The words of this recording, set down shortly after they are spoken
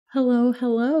Hello,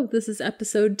 hello. This is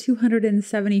episode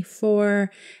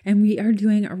 274, and we are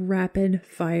doing a rapid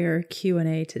fire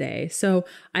Q&A today. So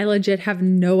I legit have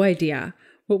no idea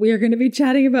what we are going to be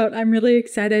chatting about. I'm really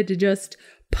excited to just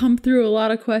pump through a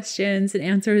lot of questions and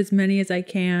answer as many as I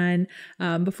can.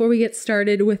 Before we get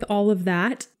started with all of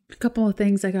that, a couple of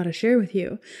things I got to share with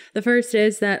you. The first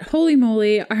is that, holy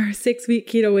moly, our 6-week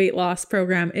keto weight loss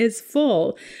program is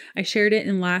full. I shared it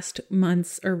in last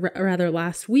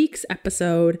week's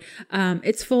episode.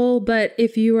 It's full, but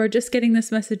if you are just getting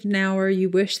this message now or you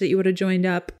wish that you would have joined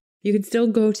up, you can still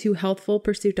go to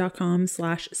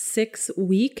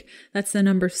healthfulpursuit.com/6week. That's the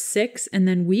number 6 and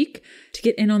then week to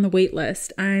get in on the wait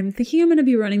list. I'm thinking I'm going to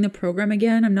be running the program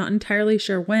again. I'm not entirely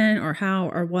sure when or how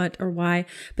or what or why,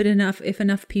 but if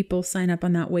enough people sign up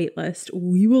on that wait list,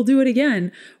 we will do it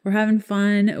again. We're having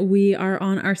fun. We are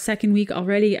on our 2nd week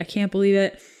already. I can't believe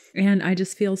it. And I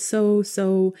just feel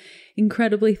so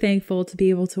incredibly thankful to be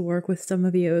able to work with some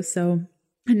of you. So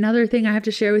another thing I have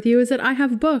to share with you is that I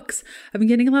have books. I've been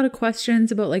getting a lot of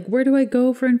questions about where do I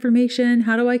go for information?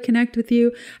 How do I connect with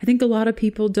you? I think a lot of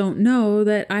people don't know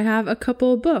that I have a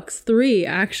couple of books, 3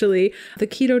 actually, the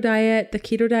Keto Diet, the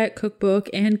Keto Diet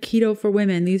Cookbook, and Keto for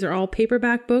Women. These are all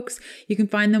paperback books. You can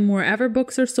find them wherever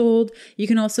books are sold. You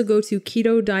can also go to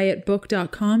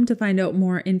ketodietbook.com to find out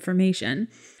more information.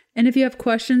 And if you have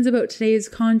questions about today's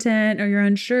content or you're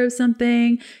unsure of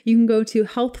something, you can go to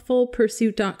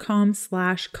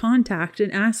healthfulpursuit.com/contact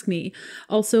and ask me.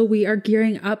 Also, we are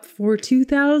gearing up for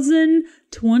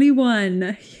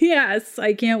 2021. Yes,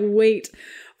 I can't wait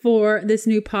for this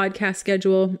new podcast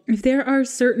schedule. If there are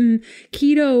certain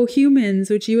keto humans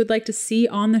which you would like to see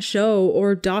on the show,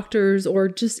 or doctors, or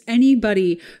just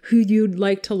anybody who you'd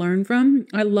like to learn from,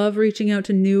 I love reaching out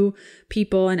to new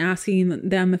people and asking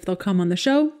them if they'll come on the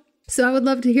show. So I would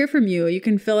love to hear from you. You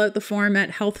can fill out the form at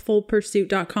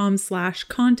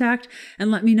healthfulpursuit.com/contact and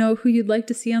let me know who you'd like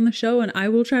to see on the show, and I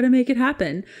will try to make it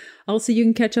happen. Also, you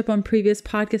can catch up on previous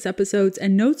podcast episodes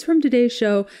and notes from today's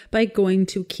show by going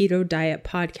to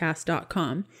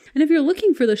ketodietpodcast.com. And if you're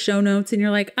looking for the show notes and you're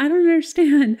like, I don't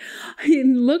understand,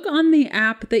 look on the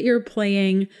app that you're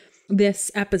playing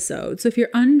this episode. So if you're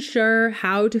unsure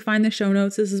how to find the show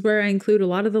notes, this is where I include a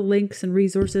lot of the links and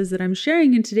resources that I'm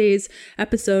sharing in today's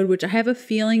episode, which I have a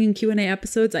feeling in Q&A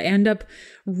episodes, I end up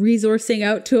resourcing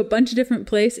out to a bunch of different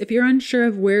places. If you're unsure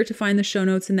of where to find the show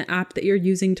notes in the app that you're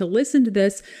using to listen to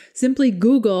this, simply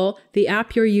Google the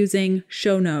app you're using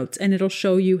show notes, and it'll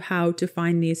show you how to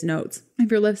find these notes.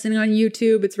 If you're listening on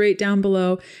YouTube, it's right down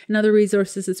below. In other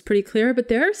resources, it's pretty clear, but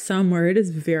there are some where it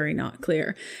is very not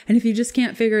clear. And if you just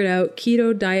can't figure it out,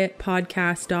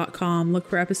 ketodietpodcast.com, look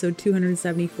for episode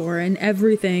 274, and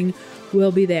everything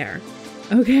will be there.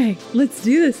 Okay, let's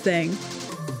do this thing.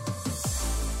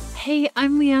 Hey,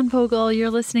 I'm Leanne Vogel.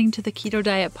 You're listening to the Keto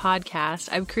Diet Podcast.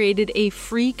 I've created a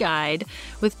free guide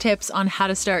with tips on how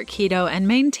to start keto and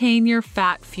maintain your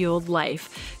fat-fueled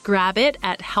life. Grab it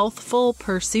at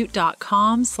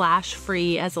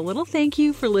healthfulpursuit.com/free as a little thank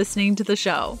you for listening to the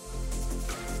show.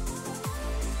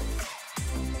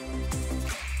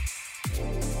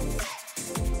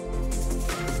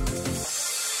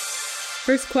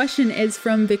 First question is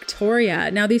from Victoria.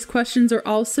 Now, these questions are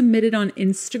all submitted on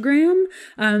Instagram.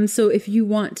 So if you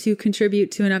want to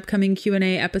contribute to an upcoming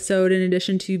Q&A episode, in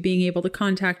addition to being able to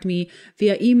contact me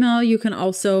via email, you can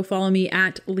also follow me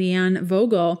at Leanne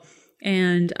Vogel.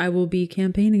 And I will be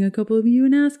campaigning a couple of you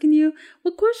and asking you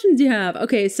what questions you have.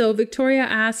 Okay, so Victoria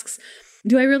asks,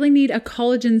 do I really need a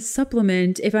collagen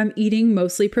supplement if I'm eating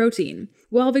mostly protein?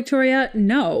 Well, Victoria,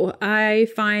 no. I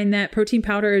find that protein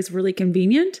powder is really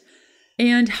convenient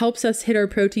and helps us hit our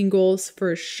protein goals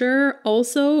for sure.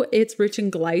 Also, it's rich in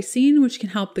glycine, which can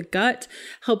help the gut,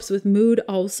 helps with mood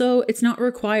also. It's not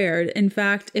required. In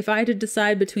fact, if I had to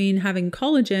decide between having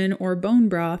collagen or bone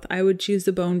broth, I would choose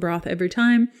the bone broth every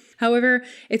time. However,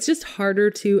 it's just harder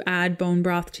to add bone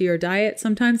broth to your diet.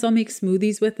 Sometimes I'll make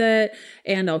smoothies with it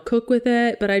and I'll cook with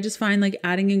it, but I just find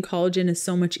adding in collagen is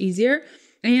so much easier.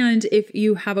 And if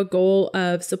you have a goal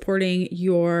of supporting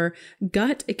your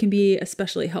gut, it can be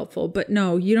especially helpful. But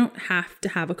no, you don't have to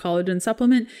have a collagen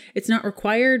supplement. It's not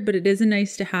required, but it is a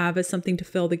nice to have as something to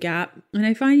fill the gap. And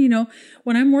I find,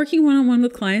 when I'm working one-on-one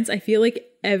with clients, I feel like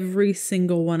every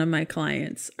single one of my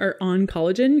clients are on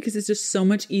collagen because it's just so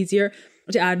much easier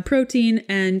to add protein.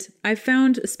 And I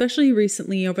found, especially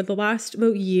recently over the last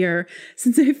about year,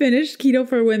 since I finished Keto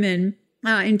for Women,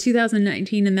 in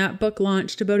 2019, and that book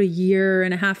launched about a year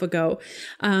and a half ago.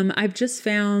 I've just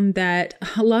found that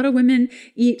a lot of women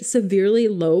eat severely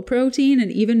low protein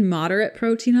and even moderate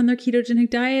protein on their ketogenic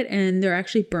diet, and they're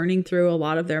actually burning through a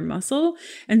lot of their muscle.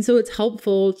 And so it's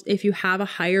helpful if you have a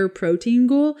higher protein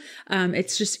goal.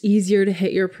 It's just easier to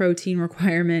hit your protein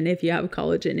requirement if you have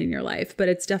collagen in your life, but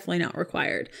it's definitely not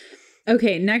required.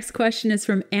 Okay, next question is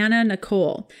from Anna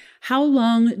Nicole. How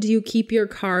long do you keep your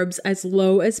carbs as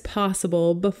low as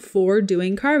possible before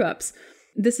doing carb ups?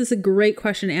 This is a great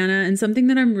question, Anna, and something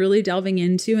that I'm really delving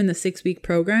into in the 6-week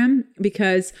program,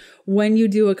 because when you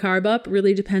do a carb up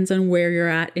really depends on where you're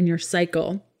at in your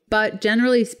cycle. But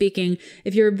generally speaking,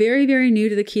 if you're very, very new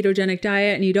to the ketogenic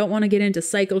diet and you don't want to get into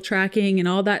cycle tracking and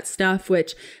all that stuff,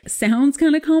 which sounds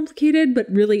kind of complicated, but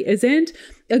really isn't,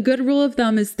 a good rule of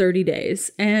thumb is 30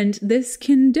 days. And this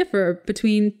can differ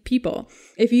between people.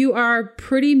 If you are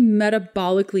pretty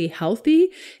metabolically healthy,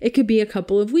 it could be a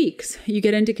couple of weeks. You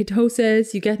get into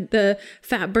ketosis, you get the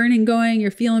fat burning going, you're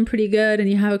feeling pretty good, and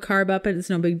you have a carb up and it's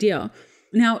no big deal.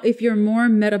 Now, if you're more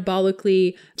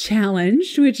metabolically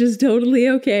challenged, which is totally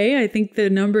okay, I think the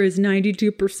number is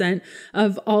 92%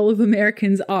 of all of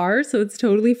Americans are, so it's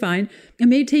totally fine. It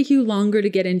may take you longer to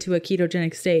get into a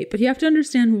ketogenic state, but you have to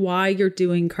understand why you're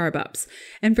doing carb ups.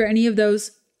 And for any of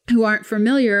those who aren't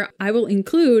familiar, I will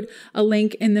include a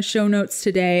link in the show notes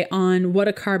today on what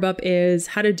a carb up is,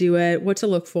 how to do it, what to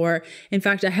look for. In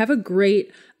fact, I have a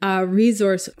great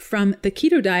resource from the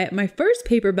Keto Diet, my first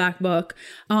paperback book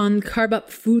on carb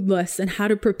up food lists and how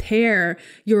to prepare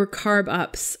your carb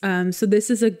ups. So this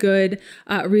is a good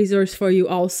resource for you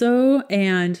also.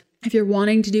 And if you're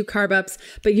wanting to do carb ups,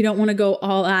 but you don't want to go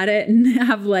all at it and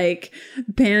have like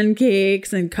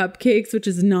pancakes and cupcakes, which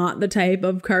is not the type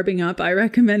of carbing up I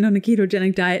recommend on a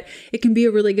ketogenic diet, it can be a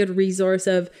really good resource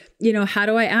of, how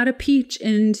do I add a peach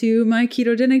into my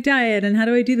ketogenic diet? And how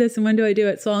do I do this? And when do I do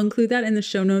it? So I'll include that in the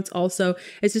show notes also.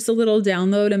 It's just a little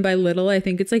download. And by little, I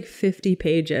think it's like 50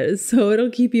 pages. So it'll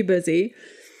keep you busy.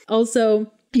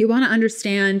 Also, you want to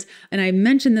understand, and I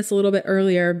mentioned this a little bit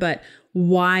earlier, but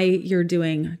why you're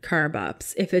doing carb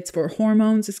ups. If it's for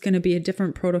hormones, it's going to be a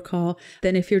different protocol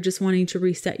than if you're just wanting to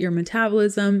reset your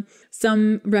metabolism.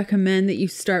 Some recommend that you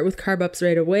start with carb ups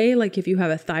right away, like if you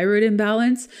have a thyroid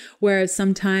imbalance, whereas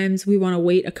sometimes we want to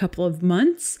wait a couple of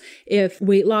months. If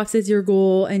weight loss is your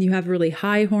goal and you have really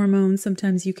high hormones,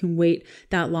 sometimes you can wait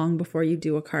that long before you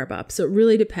do a carb up. So it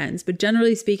really depends. But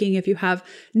generally speaking, if you have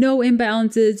no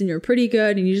imbalances and you're pretty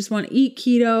good and you just want to eat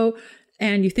keto,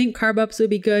 and you think carb ups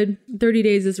would be good, 30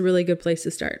 days is a really good place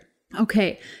to start.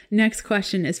 Okay, next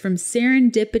question is from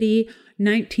Serendipity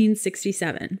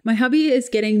 1967. My hubby is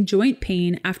getting joint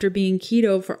pain after being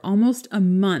keto for almost a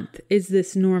month. Is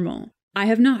this normal? I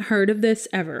have not heard of this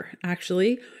ever,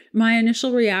 actually. My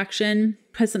initial reaction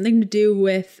has something to do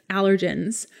with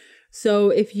allergens.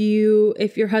 So if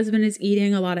your husband is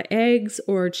eating a lot of eggs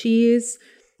or cheese,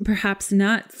 perhaps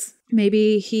nuts,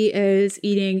 maybe he is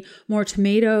eating more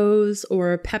tomatoes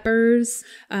or peppers,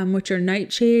 which are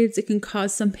nightshades. It can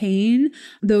cause some pain.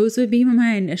 Those would be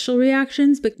my initial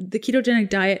reactions. But the ketogenic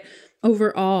diet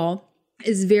overall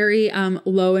is very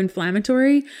low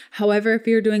inflammatory. However, if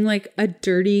you're doing like a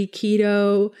dirty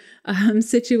keto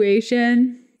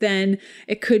situation, then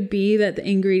it could be that the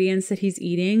ingredients that he's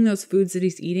eating, those foods that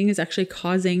he's eating, is actually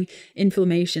causing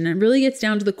inflammation. And it really gets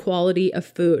down to the quality of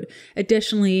food.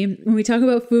 Additionally, when we talk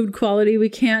about food quality, we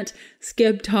can't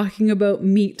skip talking about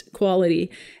meat quality.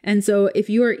 And so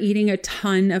if you are eating a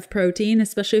ton of protein,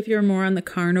 especially if you're more on the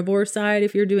carnivore side,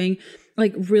 if you're doing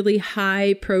like really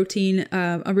high protein,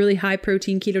 a really high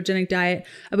protein ketogenic diet,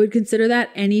 I would consider that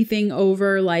anything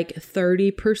over like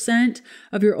 30%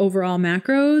 of your overall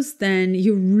macros, then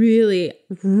you really,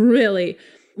 really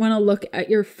want to look at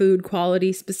your food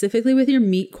quality, specifically with your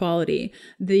meat quality.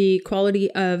 The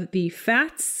quality of the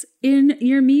fats in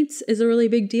your meats is a really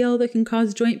big deal that can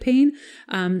cause joint pain.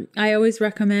 I always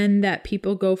recommend that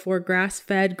people go for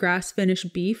grass-fed,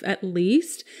 grass-finished beef at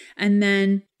least, and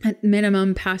then at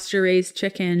minimum pasture-raised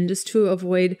chicken, just to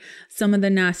avoid some of the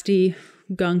nasty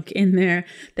gunk in there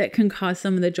that can cause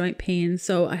some of the joint pain.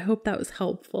 So I hope that was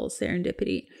helpful,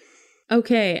 Serendipity.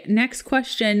 Okay, next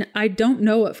question. I don't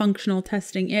know what functional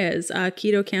testing is.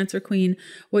 Keto Cancer Queen,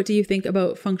 what do you think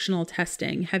about functional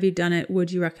testing? Have you done it?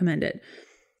 Would you recommend it?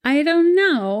 I don't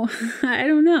know. I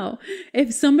don't know.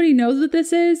 If somebody knows what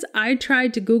this is, I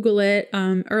tried to Google it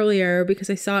earlier because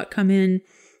I saw it come in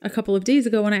a couple of days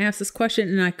ago when I asked this question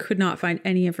and I could not find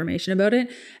any information about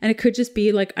it. And it could just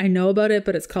be like, I know about it,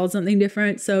 but it's called something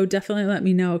different. So definitely let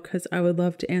me know because I would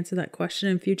love to answer that question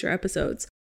in future episodes.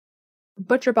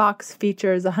 ButcherBox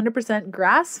features 100%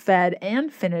 grass-fed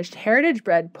and finished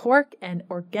heritage-bred pork and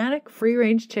organic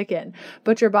free-range chicken.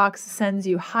 ButcherBox sends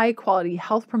you high-quality,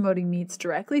 health-promoting meats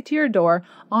directly to your door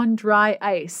on dry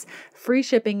ice. Free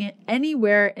shipping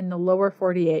anywhere in the lower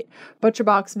 48.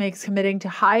 ButcherBox makes committing to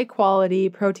high-quality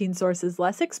protein sources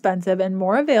less expensive and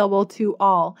more available to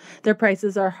all. Their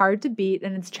prices are hard to beat,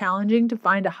 and it's challenging to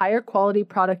find a higher quality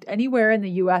product anywhere in the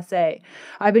USA.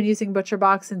 I've been using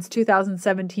ButcherBox since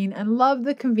 2017 and love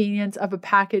the convenience of a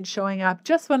package showing up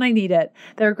just when I need it.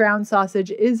 Their ground sausage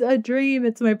is a dream.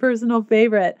 It's my personal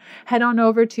favorite. Head on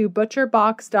over to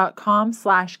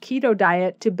butcherbox.com/keto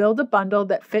diet to build a bundle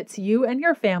that fits you and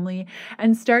your family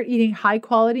and start eating high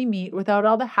quality meat without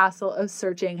all the hassle of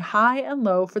searching high and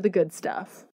low for the good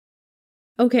stuff.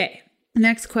 Okay.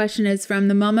 Next question is from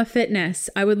the Mama Fitness.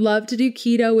 I would love to do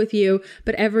keto with you,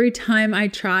 but every time I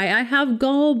try, I have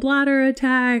gallbladder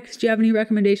attacks. Do you have any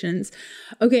recommendations?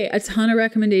 Okay, a ton of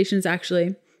recommendations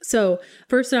actually. So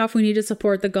first off, we need to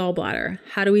support the gallbladder.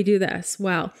 How do we do this?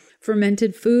 Well,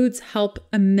 fermented foods help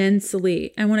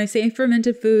immensely. And when I say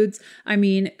fermented foods, I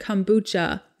mean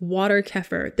kombucha, water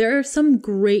kefir. There are some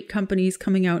great companies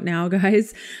coming out now,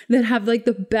 guys, that have like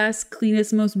the best,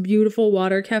 cleanest, most beautiful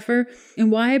water kefir.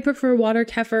 And why I prefer water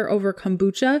kefir over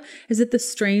kombucha is that the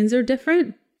strains are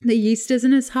different. The yeast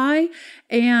isn't as high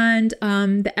and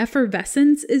the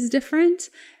effervescence is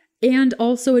different. And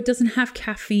also it doesn't have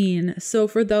caffeine. So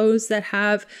for those that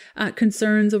have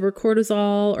concerns over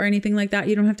cortisol or anything like that,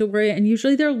 you don't have to worry. And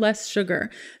usually they're less sugar.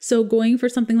 So going for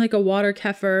something like a water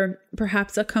kefir,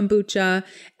 perhaps a kombucha,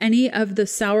 any of the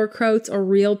sauerkrauts or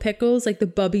real pickles, like the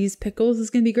Bubby's pickles is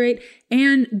going to be great.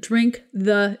 And drink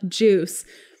the juice.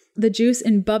 The juice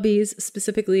in Bubby's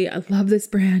specifically, I love this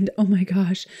brand. Oh my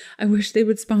gosh. I wish they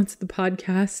would sponsor the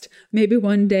podcast. Maybe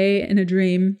one day in a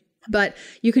dream. But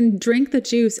you can drink the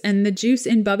juice, and the juice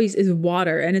in Bubby's is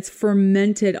water and it's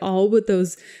fermented all with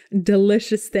those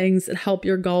delicious things that help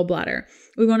your gallbladder.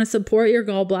 We want to support your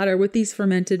gallbladder with these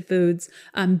fermented foods.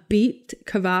 Beet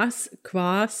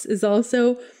kvass is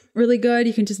also really good.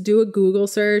 You can just do a Google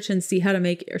search and see how to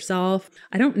make it yourself.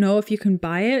 I don't know if you can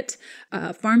buy it.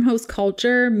 Farmhouse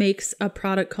Culture makes a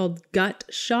product called Gut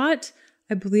Shot.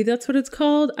 I believe that's what it's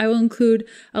called. I will include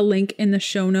a link in the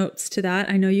show notes to that.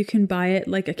 I know you can buy it,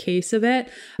 like a case of it,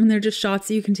 and they're just shots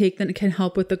that you can take that can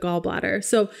help with the gallbladder.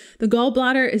 So the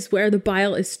gallbladder is where the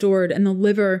bile is stored, and the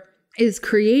liver is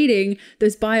creating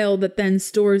this bile that then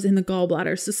stores in the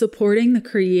gallbladder. So supporting the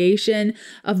creation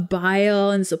of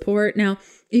bile and support. Now,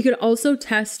 you could also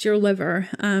test your liver.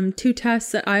 Two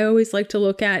tests that I always like to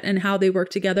look at and how they work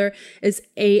together is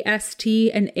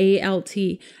AST and ALT.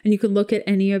 And you can look at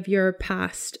any of your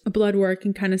past blood work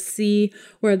and kind of see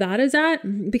where that is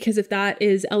at. Because if that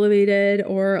is elevated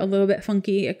or a little bit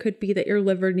funky, it could be that your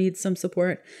liver needs some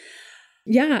support.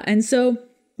 Yeah. And so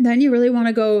then you really want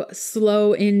to go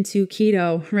slow into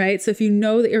keto, right? So if you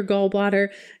know that your gallbladder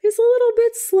is a little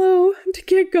bit slow to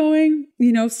get going,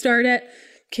 start at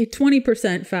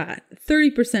 20% fat,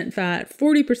 30% fat,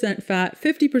 40% fat,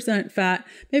 50% fat,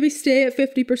 maybe stay at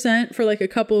 50% for like a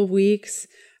couple of weeks.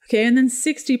 Okay. And then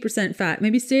 60% fat,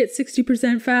 maybe stay at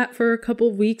 60% fat for a couple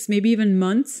of weeks, maybe even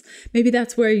months. Maybe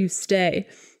that's where you stay,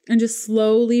 and just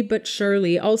slowly but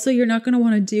surely. Also, you're not going to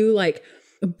want to do like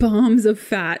bombs of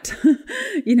fat.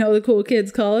 The cool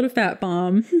kids call it a fat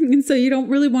bomb. And so you don't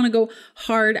really want to go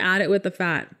hard at it with the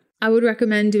fat. I would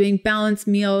recommend doing balanced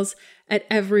meals at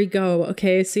every go.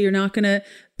 Okay. So you're not going to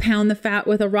pound the fat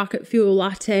with a rocket fuel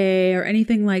latte or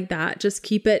anything like that. Just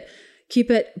keep it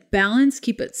balanced,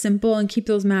 keep it simple, and keep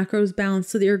those macros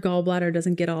balanced so that your gallbladder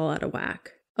doesn't get all out of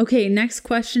whack. Okay. Next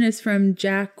question is from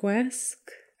Jack Wesk.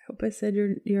 Hope I said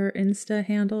your Insta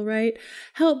handle right.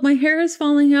 Help, my hair is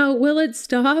falling out. Will it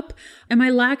stop? Am I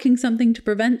lacking something to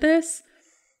prevent this?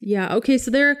 Yeah. Okay.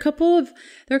 So there are a couple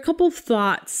of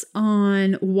thoughts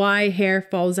on why hair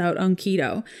falls out on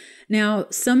keto. Now,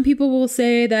 some people will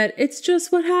say that it's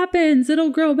just what happens. It'll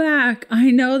grow back. I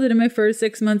know that in my first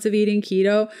 6 months of eating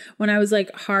keto, when I was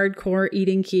like hardcore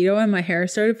eating keto and my hair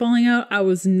started falling out, I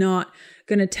was not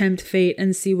going to tempt fate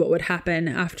and see what would happen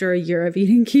after a year of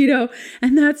eating keto.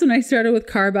 And that's when I started with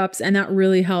carb ups, and that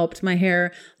really helped. My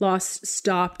hair loss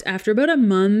stopped after about a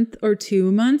month or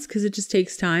 2 months because it just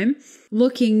takes time.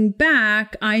 Looking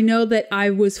back, I know that I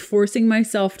was forcing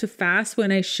myself to fast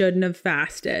when I shouldn't have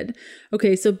fasted.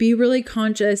 Okay, so be really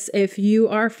conscious if you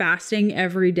are fasting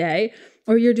every day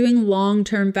or you're doing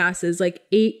long-term fasts, like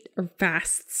 8 or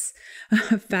fasts.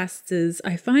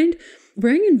 I find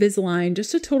wearing Invisalign,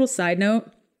 just a total side note,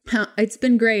 It's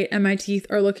been great, and my teeth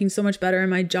are looking so much better, and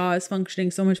my jaw is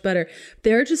functioning so much better.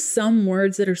 There are just some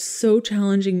words that are so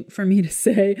challenging for me to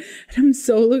say, and I'm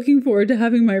so looking forward to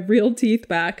having my real teeth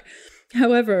back.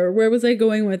 However, where was I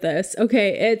going with this?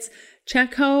 Okay, it's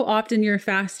check how often you're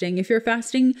fasting. If you're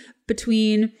fasting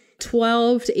between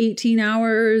 12 to 18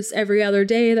 hours every other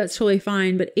day, that's totally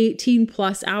fine. But 18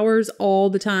 plus hours all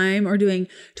the time, or doing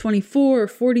 24,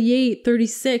 48,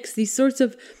 36, these sorts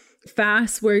of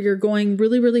fasts where you're going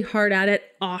really, really hard at it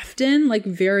often, like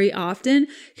very often,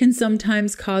 can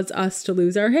sometimes cause us to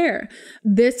lose our hair.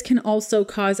 This can also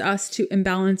cause us to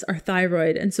imbalance our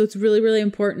thyroid. And so it's really, really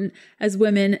important as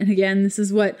women. And again, this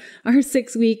is what our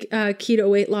 6-week keto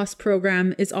weight loss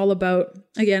program is all about.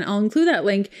 Again, I'll include that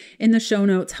link in the show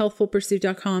notes,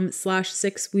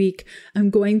 healthfulpursuit.com/6-week.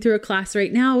 I'm going through a class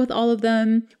right now with all of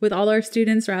them, with all our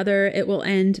students rather. It will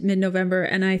end mid-November.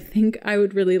 And I think I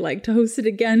would really like to host it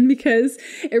again because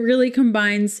it really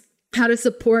combines how to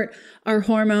support our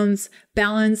hormones,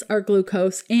 balance our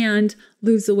glucose, and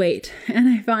lose the weight. And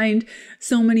I find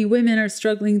so many women are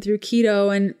struggling through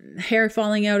keto and hair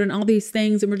falling out and all these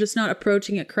things, and we're just not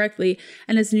approaching it correctly.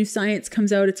 And as new science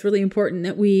comes out, it's really important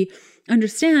that we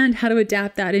understand how to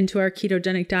adapt that into our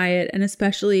ketogenic diet. And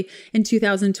especially in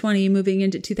 2020, moving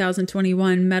into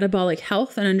 2021, metabolic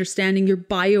health and understanding your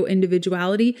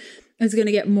bio-individuality is going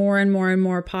to get more and more and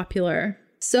more popular.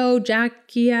 So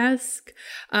Jackie-esque,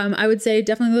 I would say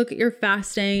definitely look at your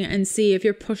fasting and see if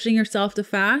you're pushing yourself to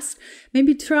fast.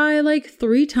 Maybe try like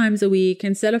 3 times a week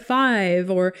instead of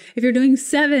 5, or if you're doing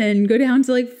 7, go down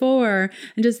to like 4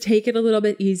 and just take it a little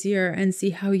bit easier and see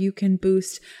how you can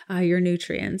boost your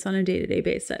nutrients on a day-to-day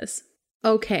basis.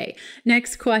 Okay,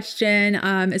 next question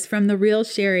is from The Real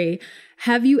Sherry.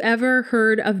 Have you ever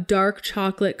heard of dark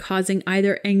chocolate causing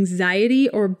either anxiety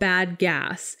or bad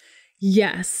gas?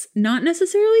 Yes, not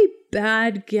necessarily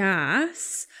bad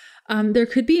gas. There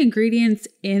could be ingredients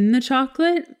in the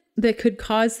chocolate that could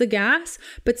cause the gas,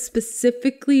 but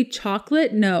specifically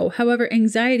chocolate, no. However,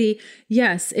 anxiety,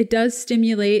 yes, it does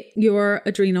stimulate your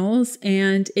adrenals.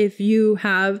 And if you're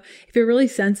really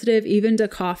sensitive even to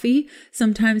coffee,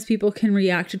 sometimes people can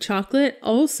react to chocolate.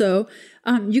 Also,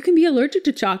 you can be allergic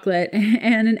to chocolate,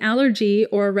 and an allergy,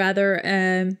 or rather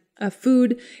a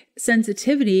food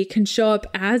sensitivity, can show up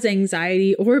as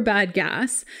anxiety or bad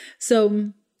gas.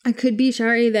 So it could be,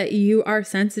 Shari, that you are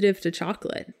sensitive to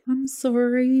chocolate. I'm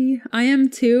sorry. I am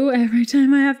too. Every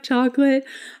time I have chocolate,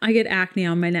 I get acne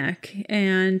on my neck.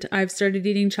 And I've started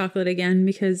eating chocolate again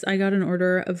because I got an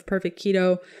order of Perfect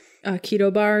Keto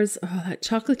keto bars. Oh, that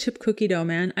chocolate chip cookie dough,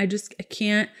 man. I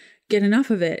can't get enough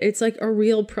of it. It's like a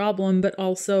real problem, but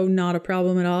also not a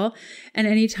problem at all. And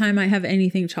anytime I have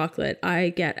anything chocolate, I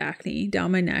get acne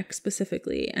down my neck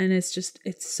specifically. And it's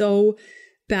so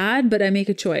bad, but I make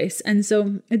a choice. And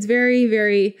so it's very,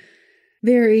 very,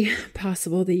 very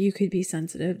possible that you could be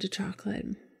sensitive to chocolate.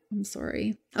 I'm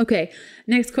sorry. Okay.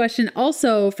 Next question,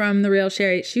 also from The Real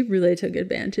Sherry. She really took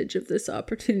advantage of this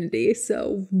opportunity.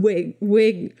 So way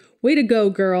to go,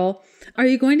 girl. Are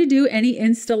you going to do any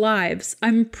Insta lives?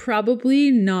 I'm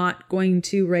probably not going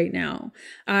to right now.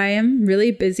 I am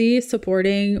really busy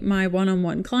supporting my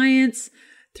one-on-one clients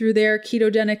through their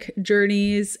ketogenic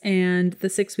journeys and the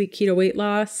 6-week keto weight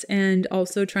loss, and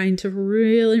also trying to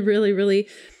really, really, really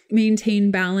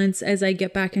maintain balance as I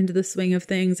get back into the swing of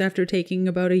things after taking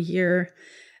about a year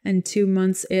and 2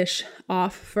 months-ish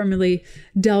off from really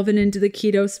delving into the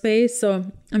keto space.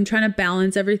 So I'm trying to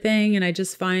balance everything. And I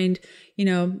just find,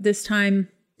 this time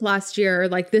last year,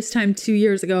 like this time 2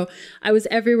 years ago, I was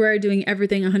everywhere doing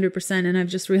everything 100%. And I've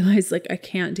just realized like I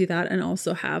can't do that and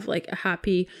also have like a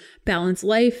happy, balanced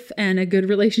life and a good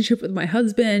relationship with my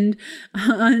husband,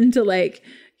 and to like,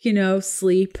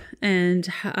 sleep and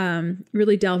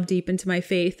really delve deep into my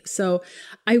faith. So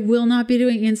I will not be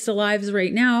doing Insta lives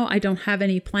right now. I don't have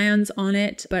any plans on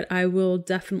it, but I will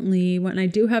definitely, when I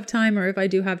do have time, or if I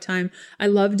do have time, I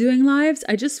love doing lives.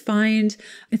 I just find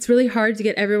it's really hard to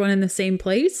get everyone in the same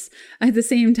place at the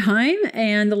same time.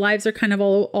 And the lives are kind of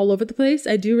all over the place.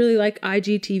 I do really like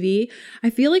IGTV.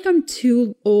 I feel like I'm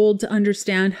too old to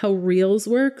understand how Reels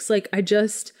works. Like I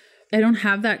don't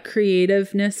have that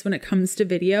creativeness when it comes to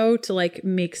video to like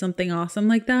make something awesome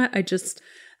like that.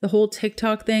 The whole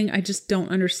TikTok thing, I just don't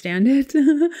understand it.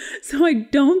 So I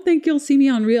don't think you'll see me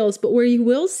on Reels, but where you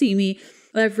will see me,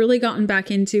 that I've really gotten back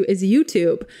into, is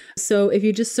YouTube. So if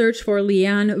you just search for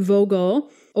Leanne Vogel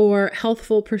or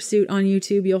Healthful Pursuit on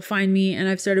YouTube, you'll find me. And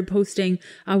I've started posting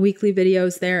weekly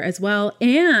videos there as well.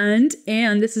 And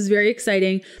this is very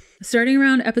exciting. Starting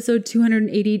around episode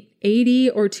 280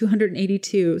 or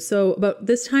 282. So about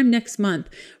this time next month,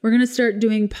 we're going to start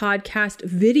doing podcast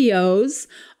videos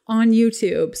on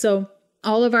YouTube. So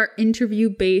all of our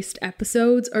interview-based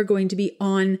episodes are going to be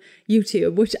on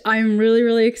YouTube, which I'm really,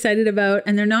 really excited about.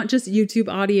 And they're not just YouTube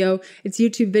audio, it's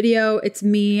YouTube video. It's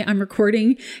me. I'm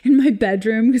recording in my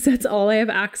bedroom because that's all I have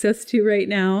access to right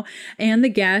now. And the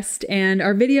guest, and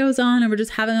our video's on, and we're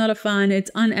just having a lot of fun.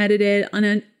 It's unedited,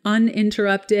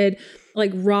 uninterrupted,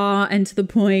 like raw and to the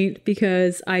point,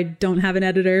 because I don't have an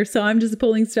editor. So I'm just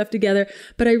pulling stuff together.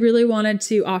 But I really wanted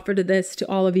to offer to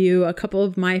all of you. A couple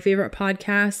of my favorite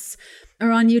podcasts are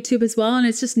on YouTube as well. And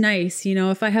it's just nice,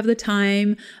 if I have the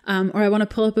time, or I want to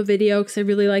pull up a video because I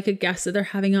really like a guest that they're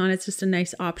having on, it's just a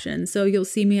nice option. So you'll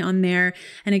see me on there.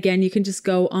 And again, you can just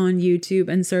go on YouTube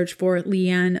and search for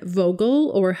Leanne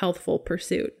Vogel or Healthful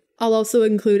Pursuit. I'll also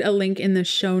include a link in the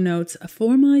show notes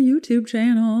for my YouTube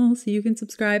channel so you can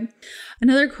subscribe.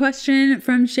 Another question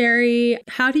from Sherry.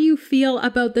 How do you feel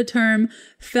about the term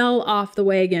fell off the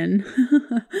wagon?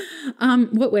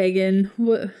 What wagon?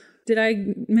 What? Did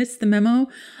I miss the memo?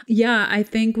 Yeah, I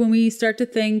think when we start to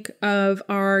think of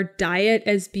our diet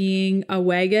as being a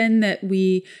wagon that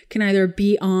we can either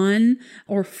be on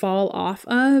or fall off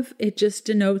of, it just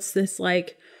denotes this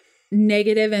like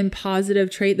negative and positive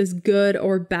trait, this good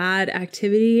or bad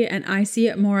activity. And I see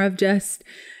it more of just,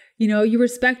 you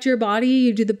respect your body,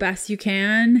 you do the best you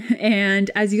can.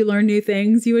 And as you learn new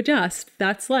things, you adjust.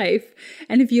 That's life.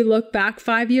 And if you look back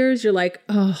 5 years, you're like,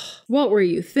 oh, what were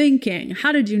you thinking?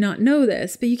 How did you not know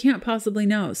this? But you can't possibly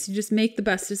know. So you just make the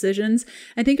best decisions.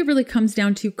 I think it really comes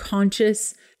down to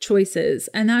conscious choices.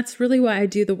 And that's really why I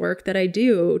do the work that I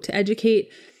do, to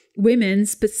educate women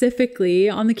specifically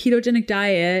on the ketogenic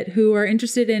diet who are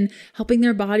interested in helping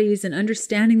their bodies and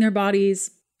understanding their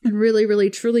bodies and really, really,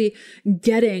 truly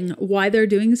getting why they're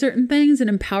doing certain things and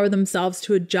empower themselves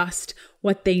to adjust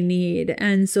what they need.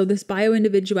 And so this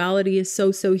bio-individuality is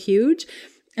so, so huge.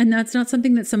 And that's not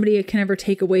something that somebody can ever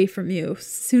take away from you. As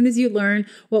soon as you learn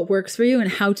what works for you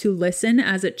and how to listen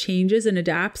as it changes and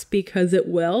adapts, because it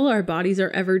will, our bodies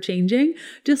are ever changing,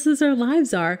 just as our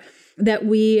lives are, that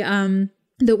we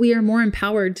are more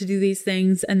empowered to do these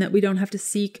things, and that we don't have to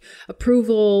seek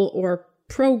approval or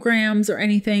programs or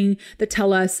anything that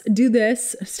tell us, do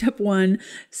this, step 1,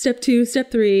 step 2, step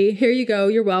 3, here you go,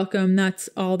 you're welcome. That's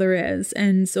all there is.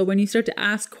 And so when you start to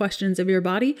ask questions of your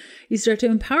body, you start to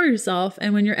empower yourself.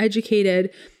 And when you're educated,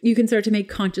 you can start to make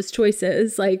conscious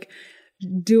choices like,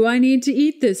 do I need to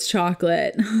eat this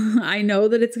chocolate? I know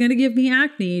that it's going to give me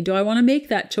acne. Do I want to make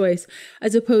that choice?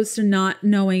 As opposed to not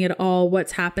knowing at all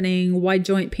what's happening, why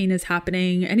joint pain is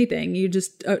happening, anything. You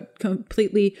just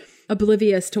completely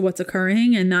oblivious to what's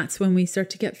occurring. And that's when we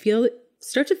start to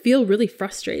feel really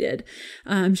frustrated.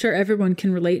 I'm sure everyone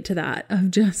can relate to that, of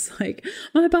just like,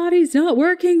 my body's not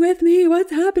working with me.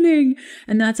 What's happening?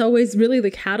 And that's always really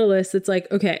the catalyst. It's like,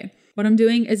 okay, what I'm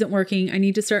doing isn't working. I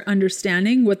need to start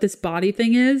understanding what this body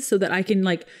thing is so that I can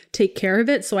like take care of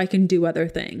it so I can do other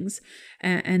things.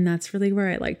 And that's really where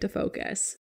I like to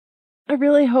focus. I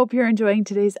really hope you're enjoying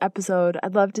today's episode.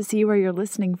 I'd love to see where you're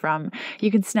listening from.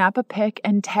 You can snap a pic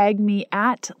and tag me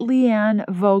at Leanne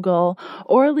Vogel,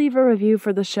 or leave a review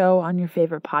for the show on your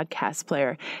favorite podcast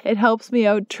player. It helps me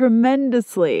out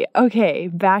tremendously. Okay,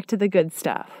 back to the good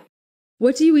stuff.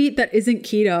 What do you eat that isn't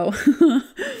keto?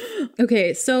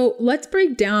 Okay, so let's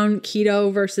break down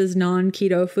keto versus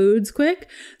non-keto foods quick.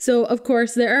 So of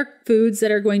course, there are foods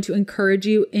that are going to encourage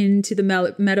you into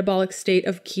the metabolic state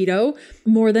of keto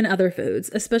more than other foods,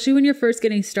 especially when you're first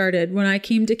getting started. When I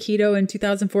came to keto in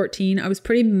 2014, I was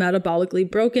pretty metabolically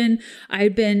broken. I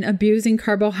had been abusing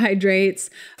carbohydrates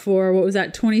for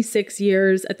 26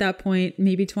 years at that point,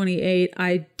 maybe 28.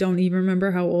 I don't even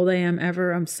remember how old I am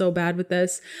ever. I'm so bad with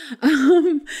this.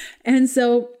 And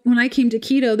so when I came to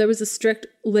keto, there was a strict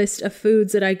list of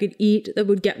foods that I could eat that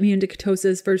would get me into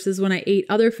ketosis, versus when I ate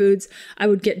other foods, I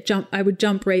would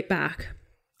jump right back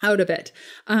out of it.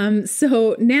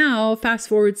 So now fast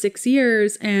forward 6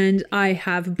 years and I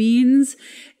have beans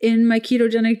in my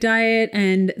ketogenic diet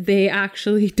and they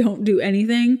actually don't do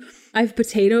anything. I have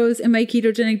potatoes in my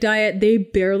ketogenic diet. They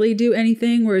barely do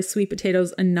anything, whereas sweet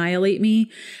potatoes annihilate me.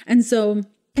 And so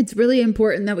it's really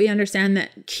important that we understand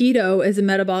that keto is a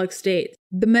metabolic state.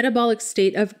 The metabolic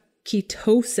state of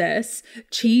ketosis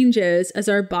changes as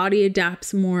our body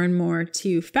adapts more and more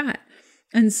to fat.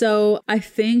 And so I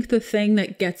think the thing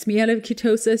that gets me out of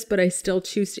ketosis, but I still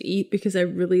choose to eat because I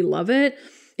really love it,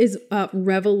 is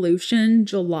Revolution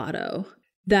gelato.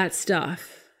 That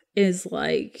stuff is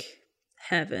like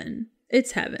heaven.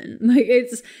 It's heaven. Like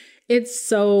it's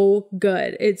so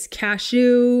good. It's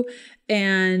cashew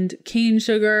and cane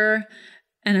sugar,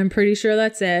 and I'm pretty sure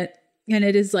that's it. And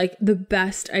it is like the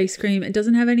best ice cream. It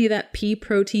doesn't have any of that pea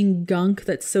protein gunk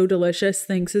that's so delicious,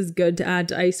 thinks is good to add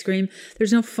to ice cream.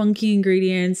 There's no funky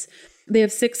ingredients. They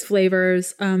have 6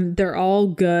 flavors. They're all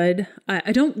good.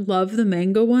 I don't love the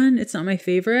mango one. It's not my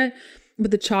favorite.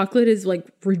 But the chocolate is like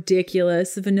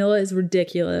ridiculous. The vanilla is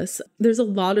ridiculous. There's a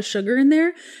lot of sugar in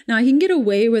there. Now I can get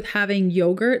away with having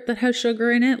yogurt that has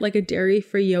sugar in it, like a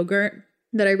dairy-free yogurt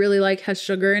that I really like has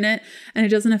sugar in it, and it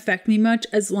doesn't affect me much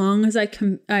as long as I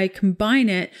combine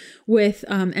it with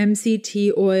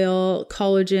MCT oil,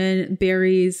 collagen,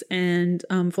 berries, and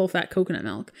full-fat coconut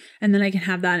milk. And then I can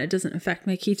have that and it doesn't affect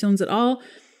my ketones at all.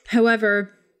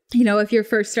 However, you know, if you're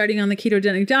first starting on the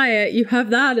ketogenic diet, you have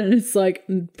that and it's like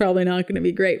probably not going to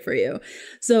be great for you.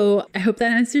 So I hope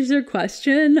that answers your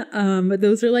question. But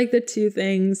those are like the 2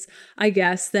 things, I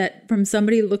guess, that from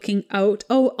somebody looking out.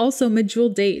 Oh, also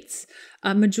medjool dates.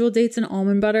 Medjool dates and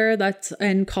almond butter,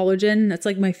 and collagen. That's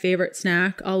like my favorite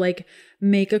snack. I'll like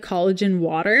make a collagen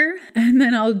water and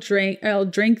then I'll drink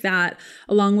that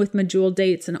along with medjool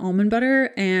dates and almond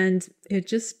butter, and it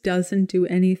just doesn't do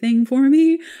anything for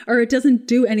me, or it doesn't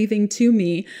do anything to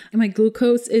me. My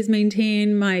glucose is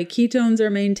maintained, my ketones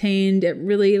are maintained. It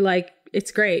really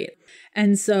it's great.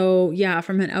 And so, yeah,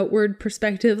 from an outward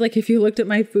perspective, like if you looked at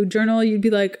my food journal, you'd be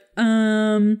like,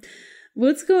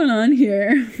 what's going on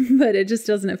here? But it just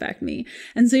doesn't affect me.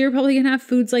 And so you're probably going to have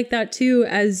foods like that too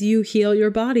as you heal your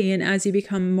body and as you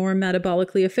become more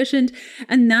metabolically efficient.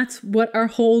 And that's what our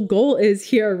whole goal is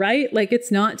here, right? Like it's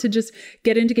not to just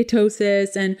get into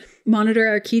ketosis and monitor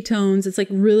our ketones. It's like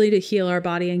really to heal our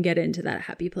body and get into that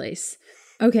happy place.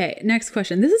 Okay, next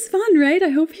question. This is fun, right? I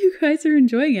hope you guys are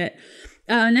enjoying it.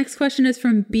 Next question is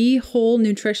from Be Whole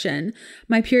Nutrition.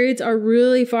 My periods are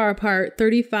really far apart,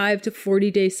 35 to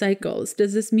 40 day cycles.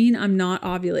 Does this mean I'm not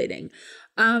ovulating?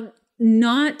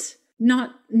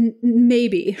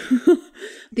 Maybe.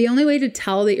 The only way to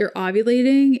tell that you're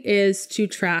ovulating is to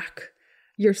track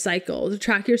your cycle,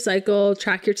 track your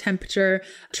temperature,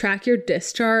 track your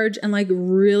discharge, and like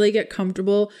really get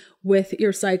comfortable with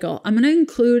your cycle. I'm going to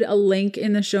include a link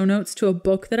in the show notes to a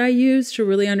book that I used to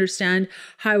really understand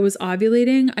how I was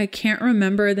ovulating. I can't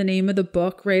remember the name of the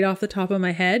book right off the top of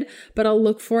my head, but I'll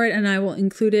look for it and I will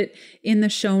include it in the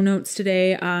show notes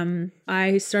today.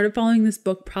 I started following this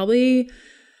book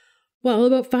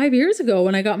about 5 years ago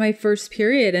when I got my first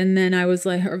period. And then I was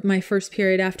like, my first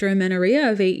period after amenorrhea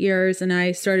of 8 years. And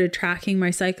I started tracking my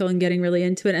cycle and getting really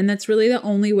into it. And that's really the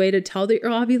only way to tell that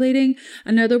you're ovulating.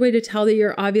 Another way to tell that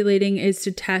you're ovulating is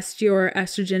to test your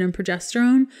estrogen and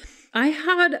progesterone. I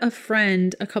had a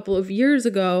friend a couple of years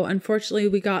ago. Unfortunately,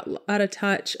 we got out of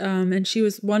touch, and she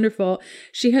was wonderful.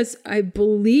 She has, I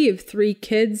believe, 3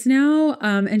 kids now,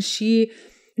 and she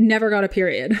never got a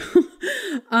period.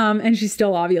 And she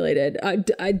still ovulated.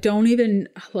 I don't even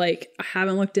I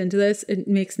haven't looked into this. It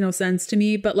makes no sense to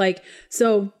me, but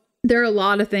so there are a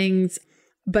lot of things,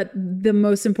 but the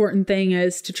most important thing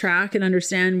is to track and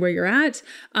understand where you're at.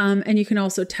 And you can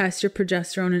also test your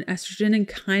progesterone and estrogen and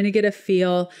kind of get a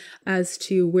feel as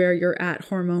to where you're at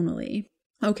hormonally.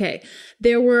 Okay,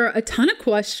 there were a ton of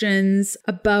questions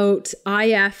about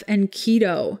IF and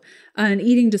keto and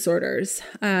eating disorders.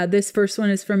 This first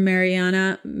one is from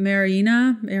Mariana.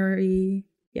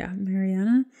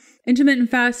 Intermittent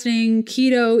fasting,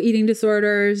 keto, eating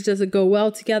disorders. Does it go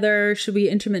well together? Should we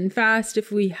intermittent fast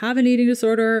if we have an eating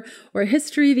disorder or a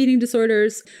history of eating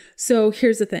disorders? So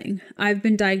here's the thing. I've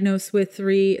been diagnosed with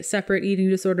 3 separate eating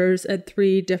disorders at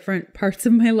 3 different parts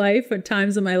of my life, at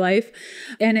times of my life.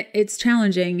 And it's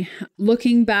challenging.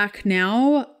 Looking back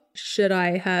now, should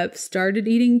I have started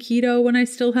eating keto when I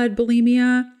still had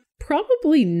bulimia?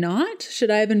 Probably not.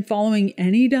 Should I have been following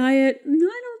any diet? No,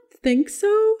 I don't think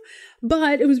so.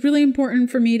 But it was really important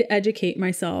for me to educate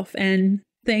myself. And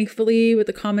thankfully, with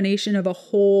the combination of a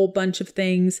whole bunch of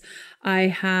things, I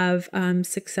have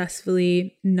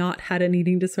successfully not had an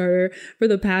eating disorder for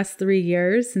the past 3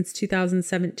 years, since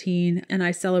 2017. And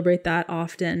I celebrate that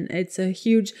often. It's a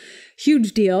huge,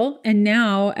 huge deal. And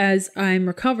now, as I'm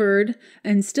recovered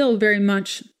and still very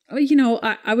much,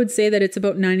 I would say that it's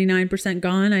about 99%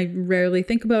 gone. I rarely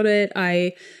think about it.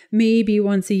 I maybe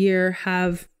once a year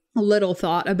have a little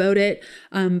thought about it,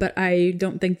 but I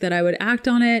don't think that I would act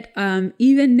on it.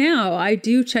 Even now, I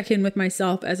do check in with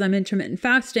myself as I'm intermittent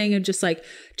fasting and just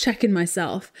check in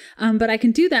myself. But I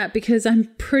can do that because I'm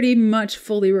pretty much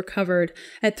fully recovered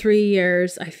at 3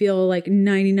 years. I feel like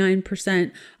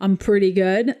 99% I'm pretty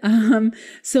good.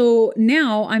 So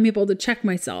now I'm able to check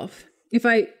myself. If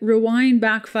I rewind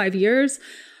back 5 years,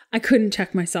 I couldn't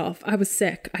check myself. I was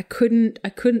sick. I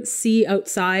couldn't see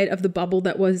outside of the bubble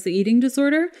that was the eating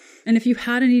disorder. And if you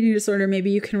had an eating disorder,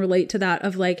 maybe you can relate to that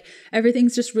of like,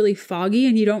 everything's just really foggy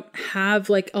and you don't have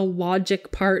like a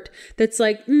logic part that's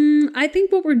like, I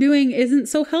think what we're doing isn't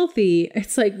so healthy.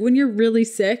 It's like when you're really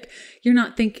sick, you're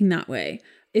not thinking that way.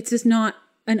 It's just not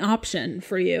an option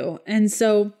for you. And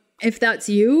so if that's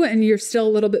you and you're still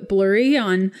a little bit blurry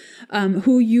on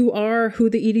who you are, who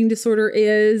the eating disorder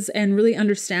is, and really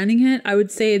understanding it, I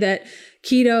would say that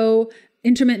keto,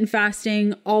 intermittent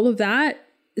fasting, all of that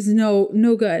is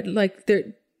no good. Like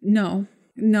no,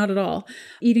 not at all.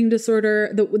 Eating disorder,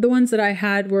 the ones that I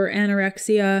had were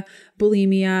anorexia,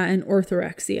 bulimia, and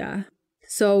orthorexia.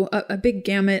 So a big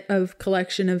gamut of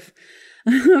collection of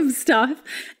stuff.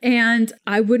 And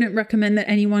I wouldn't recommend that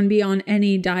anyone be on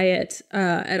any diet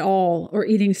at all or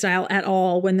eating style at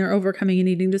all when they're overcoming an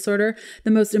eating disorder.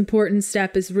 The most important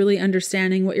step is really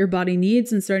understanding what your body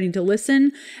needs and starting to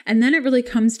listen. And then it really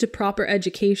comes to proper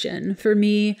education. For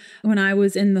me, when I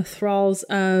was in the thralls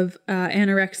of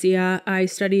anorexia, I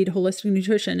studied holistic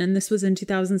nutrition. And this was in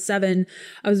 2007.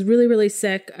 I was really, really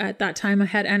sick. At that time, I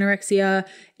had anorexia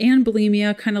and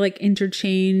bulimia kind of like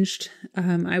interchanged.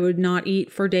 I would not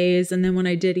eat for days. And then when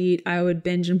I did eat, I would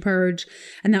binge and purge.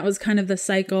 And that was kind of the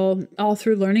cycle all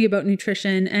through learning about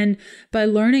nutrition. And by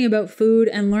learning about food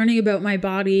and learning about my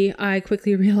body, I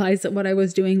quickly realized that what I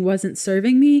was doing wasn't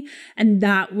serving me. And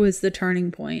that was the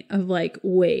turning point of like,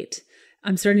 wait,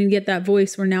 I'm starting to get that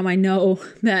voice where now I know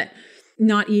that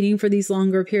not eating for these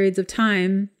longer periods of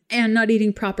time and not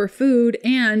eating proper food,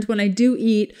 and when I do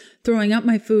eat, throwing up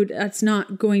my food, that's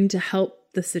not going to help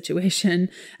the situation.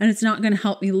 And it's not going to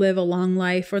help me live a long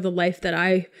life or the life that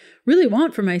I really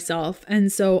want for myself.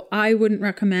 And so I wouldn't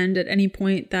recommend at any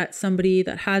point that somebody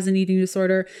that has an eating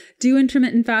disorder do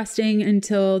intermittent fasting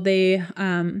until they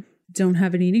don't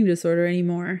have an eating disorder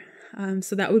anymore.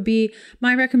 So that would be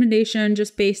my recommendation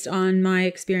just based on my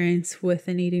experience with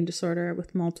an eating disorder,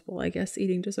 with multiple, I guess,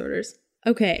 eating disorders.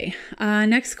 Okay,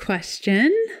 next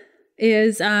question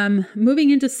is moving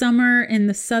into summer in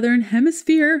the southern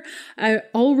hemisphere. I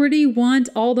already want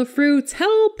all the fruits.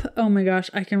 Help! Oh my gosh,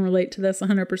 I can relate to this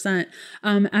 100%.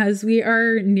 As we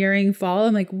are nearing fall,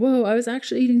 I'm like, whoa, I was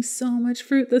actually eating so much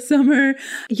fruit this summer.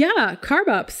 Yeah, carb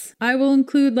ups. I will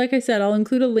include, like I said, I'll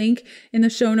include a link in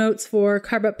the show notes for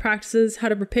carb up practices, how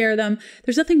to prepare them.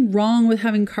 There's nothing wrong with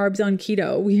having carbs on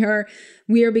keto.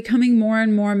 We are becoming more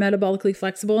and more metabolically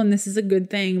flexible, and this is a good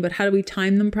thing, but how do we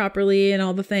time them properly and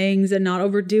all the things and not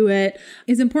overdo it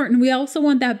is important. We also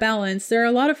want that balance. There are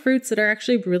a lot of fruits that are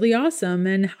actually really awesome,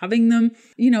 and having them,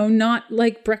 not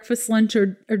like breakfast, lunch,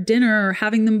 or dinner, or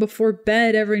having them before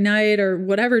bed every night or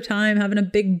whatever time, having a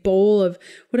big bowl of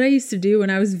what I used to do when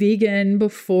I was vegan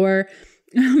before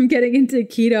getting into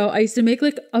keto. I used to make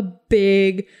like a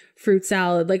big fruit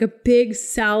salad, like a big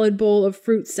salad bowl of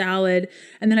fruit salad.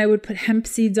 And then I would put hemp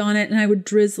seeds on it and I would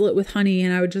drizzle it with honey.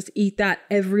 And I would just eat that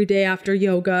every day after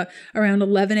yoga around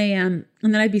 11 a.m.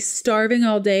 And then I'd be starving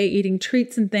all day, eating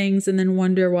treats and things, and then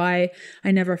wonder why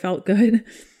I never felt good.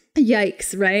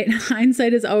 Yikes, right?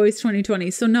 Hindsight is always 2020.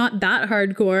 So not that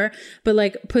hardcore, but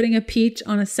like putting a peach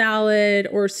on a salad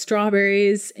or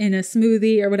strawberries in a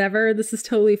smoothie or whatever, this is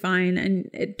totally fine. And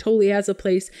it totally has a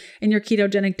place in your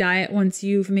ketogenic diet once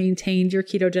you've maintained your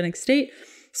ketogenic state,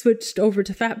 switched over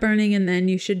to fat burning, and then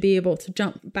you should be able to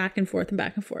jump back and forth and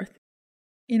back and forth.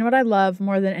 You know what I love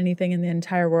more than anything in the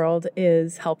entire world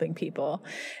is helping people.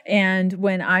 And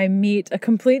when I meet a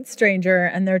complete stranger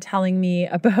and they're telling me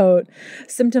about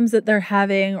symptoms that they're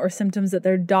having or symptoms that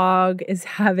their dog is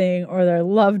having or their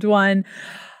loved one,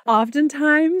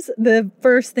 oftentimes the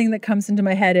first thing that comes into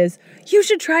my head is, you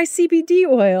should try CBD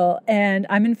oil. And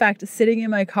I'm in fact sitting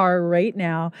in my car right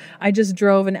now. I just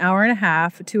drove an hour and a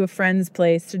half to a friend's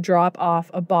place to drop off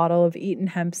a bottle of Eaton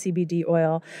Hemp CBD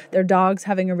oil. Their dog's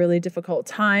having a really difficult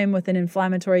time with an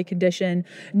inflammatory condition.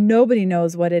 Nobody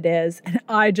knows what it is. And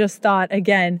I just thought,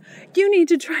 again, you need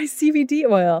to try CBD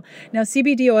oil. Now,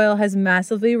 CBD oil has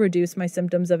massively reduced my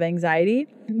symptoms of anxiety,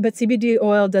 but CBD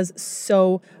oil does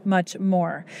so much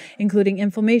more, including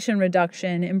inflammation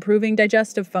reduction, improving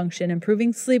digestive function,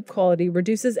 improving sleep quality,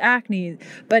 reduces acne.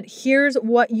 But here's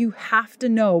what you have to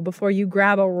know before you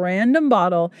grab a random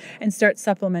bottle and start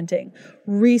supplementing.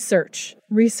 Research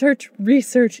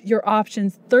your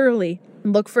options thoroughly.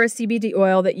 Look for a CBD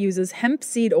oil that uses hemp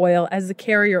seed oil as the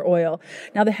carrier oil.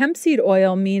 Now, the hemp seed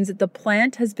oil means that the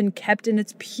plant has been kept in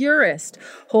its purest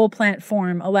whole plant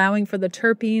form, allowing for the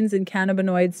terpenes and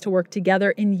cannabinoids to work together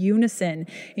in unison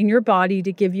in your body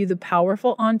to give you the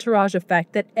powerful entourage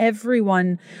effect that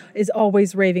everyone is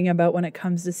always raving about when it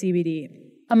comes to CBD.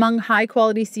 Among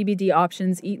high-quality CBD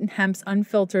options, Eaton Hemp's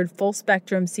unfiltered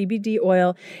full-spectrum CBD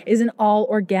oil is an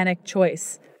all-organic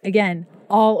choice. Again,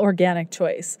 all organic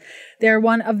choice. They're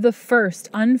one of the first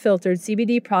unfiltered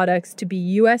CBD products to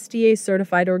be USDA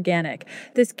certified organic.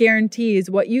 This guarantees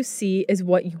what you see is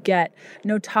what you get.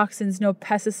 No toxins, no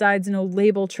pesticides, no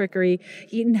label trickery.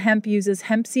 Eaton Hemp uses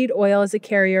hemp seed oil as a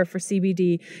carrier for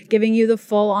CBD, giving you the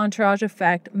full entourage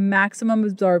effect, maximum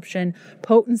absorption,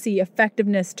 potency,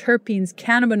 effectiveness, terpenes,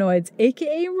 cannabinoids,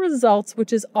 aka results,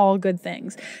 which is all good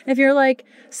things. And if you're like,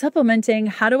 supplementing,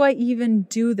 how do I even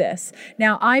do this?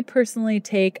 Now, I personally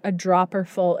take a dropper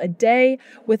full a day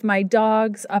with my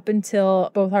dogs up until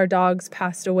both our dogs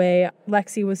passed away.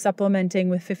 Lexi was supplementing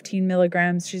with 15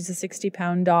 milligrams. She's a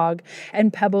 60-pound dog.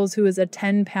 And Pebbles, who is a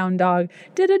 10-pound dog,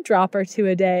 did a drop or two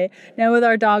a day. Now with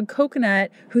our dog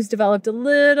Coconut, who's developed a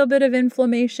little bit of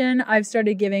inflammation, I've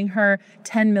started giving her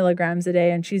 10 milligrams a day,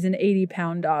 and she's an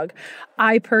 80-pound dog.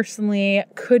 I personally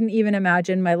couldn't even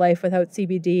imagine my life without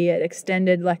CBD. It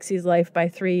extended Lexi's life by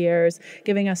 3 years,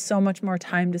 giving us so much more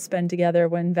time to spend together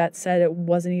when vets said it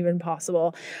wasn't even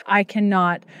possible. I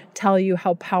cannot tell you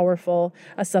how powerful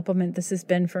a supplement this has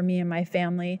been for me and my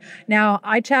family. Now,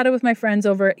 I chatted with my friends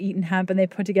over at Eaton Hemp, and they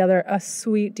put together a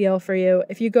sweet deal for you.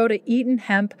 If you go to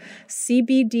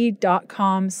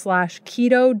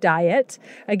eatonhempcbd.com/keto diet,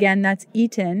 again, that's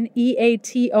Eaton,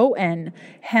 EATON,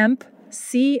 hemp,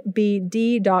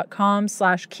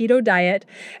 cbd.com/keto diet,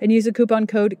 and use a coupon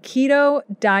code keto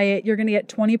diet. You're going to get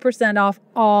 20% off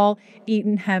all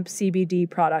Eaton Hemp CBD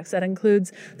products. That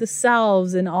includes the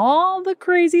salves and all the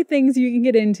crazy things you can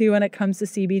get into when it comes to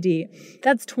CBD.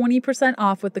 That's 20%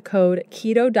 off with the code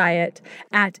keto diet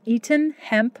at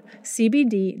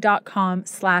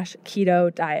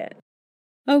eatonhempcbd.com/keto diet.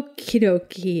 Okie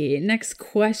dokie. Next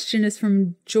question is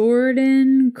from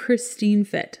Jordan Christine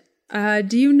Fit.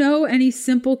 Do you know any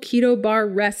simple keto bar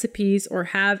recipes or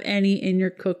have any in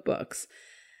your cookbooks?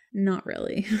 Not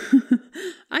really.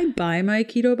 I buy my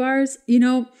keto bars. You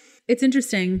know, it's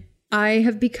interesting. I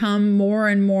have become more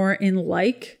and more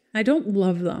I don't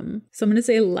love them, so I'm going to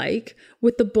say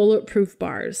with the bulletproof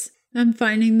bars. I'm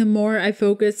finding the more I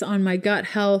focus on my gut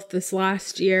health this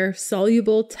last year,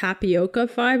 soluble tapioca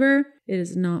fiber, it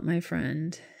is not my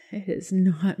friend. It is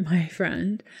not my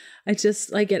friend. I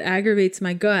just it aggravates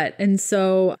my gut. And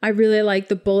so I really like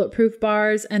the bulletproof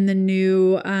bars and the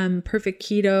new Perfect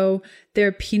Keto.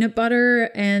 Their peanut butter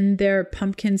and their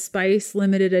pumpkin spice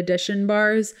limited edition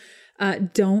bars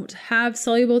don't have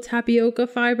soluble tapioca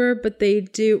fiber, but they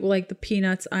do, like the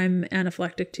peanuts, I'm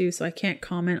anaphylactic to, so I can't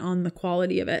comment on the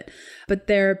quality of it. But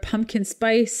their pumpkin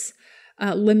spice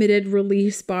limited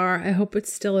release bar, I hope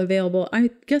it's still available.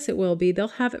 I guess it will be. They'll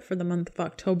have it for the month of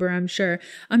October, I'm sure.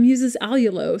 Uses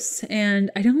allulose, and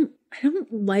I don't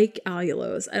like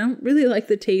allulose. I don't really like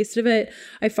the taste of it.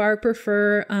 I far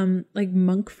prefer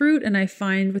monk fruit, and I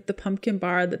find with the pumpkin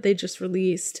bar that they just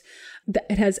released that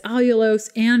it has allulose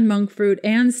and monk fruit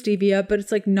and stevia, but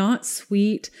it's not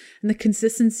sweet. And the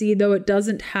consistency, though it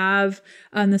doesn't have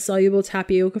the soluble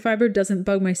tapioca fiber, doesn't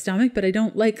bug my stomach, but I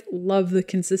don't love the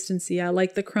consistency. I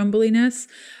like the crumbliness.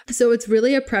 So it's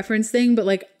really a preference thing,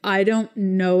 but I don't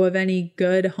know of any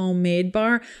good homemade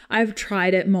bar. I've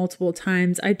tried it multiple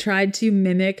times. I tried to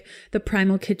mimic the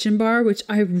Primal Kitchen bar, which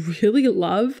I really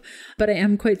love, but I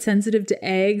am quite sensitive to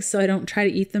eggs, so I don't try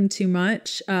to eat them too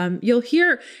much. You'll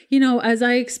hear, as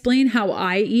I explain how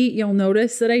I eat, you'll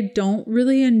notice that I don't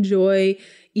really enjoy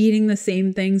eating the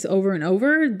same things over and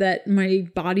over, that my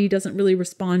body doesn't really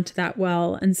respond to that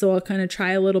well. And so I'll kind of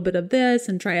try a little bit of this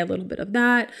and try a little bit of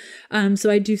that. So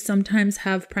I do sometimes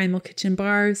have Primal Kitchen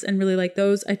bars and really like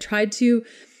those. I tried to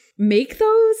make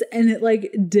those and it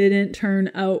didn't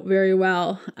turn out very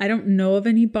well. I don't know of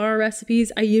any bar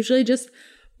recipes. I usually just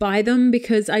buy them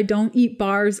because I don't eat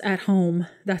bars at home.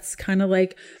 That's kind of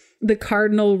the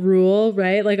cardinal rule,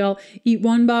 right? I'll eat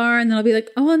one bar and then I'll be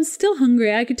oh, I'm still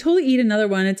hungry. I could totally eat another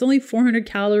one. It's only 400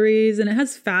 calories and it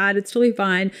has fat. It's totally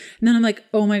fine. And then I'm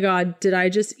oh my God, did I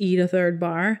just eat a third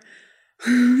bar?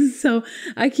 So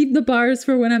I keep the bars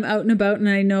for when I'm out and about and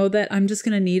I know that I'm just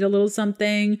going to need a little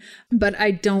something, but I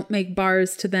don't make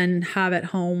bars to then have at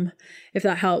home, if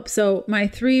that helps. So my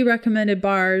 3 recommended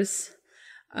bars,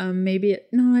 I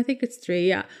think it's 3.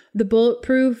 Yeah. The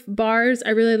bulletproof bars, I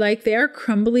really like. They are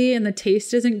crumbly and the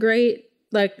taste isn't great.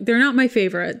 They're not my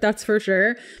favorite, that's for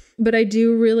sure. But I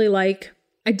do really like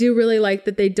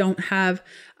that they don't have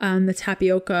the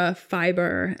tapioca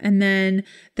fiber. And then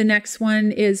the next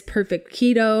one is Perfect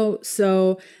Keto.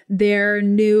 So their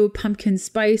new pumpkin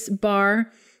spice bar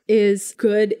is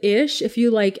good-ish if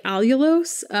you like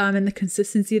allulose and the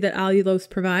consistency that allulose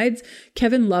provides.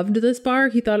 Kevin loved this bar.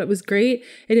 He thought it was great.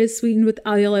 It is sweetened with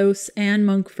allulose and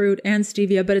monk fruit and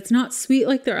stevia, but it's not sweet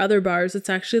like their other bars. It's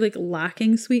actually like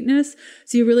lacking sweetness.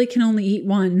 So you really can only eat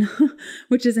one,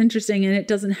 which is interesting. And it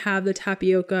doesn't have the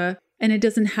tapioca and it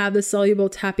doesn't have the soluble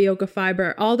tapioca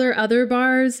fiber. All their other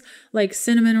bars like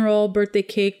cinnamon roll, birthday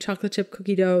cake, chocolate chip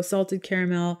cookie dough, salted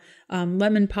caramel,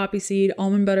 lemon poppy seed,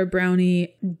 almond butter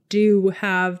brownie do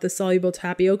have the soluble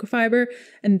tapioca fiber,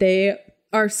 and they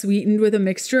are sweetened with a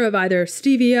mixture of either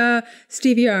stevia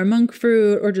or monk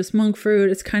fruit or just monk fruit.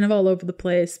 It's kind of all over the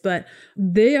place, but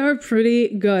they are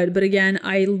pretty good. But again,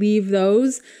 I leave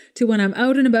those to when I'm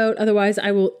out and about. Otherwise,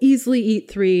 I will easily eat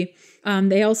 3.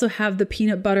 They also have the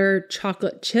peanut butter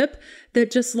chocolate chip that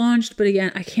just launched. But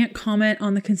again, I can't comment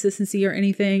on the consistency or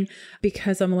anything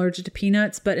because I'm allergic to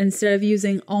peanuts. But instead of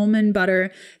using almond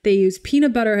butter, they use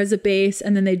peanut butter as a base.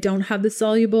 And then they don't have the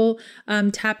soluble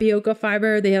tapioca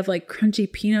fiber. They have like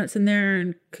crunchy peanuts in there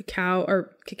and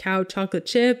cacao chocolate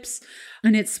chips.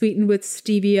 And it's sweetened with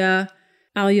stevia,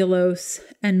 allulose,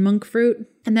 and monk fruit.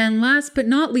 And then last but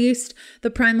not least,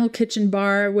 the Primal Kitchen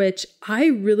bar, which I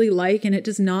really like, and it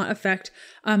does not affect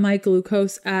my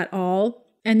glucose at all.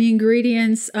 And the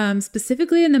ingredients,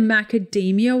 specifically in the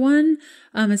macadamia one,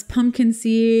 is pumpkin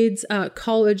seeds,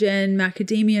 collagen,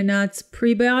 macadamia nuts,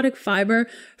 prebiotic fiber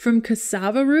from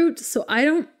cassava root. So I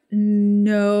don't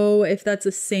know if that's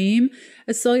the same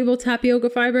as soluble tapioca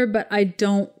fiber, but I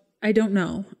don't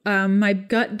know. My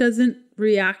gut doesn't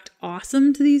react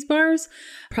awesome to these bars,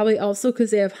 probably also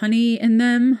because they have honey in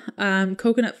them,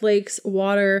 coconut flakes,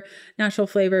 water, natural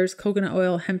flavors, coconut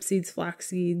oil, hemp seeds, flax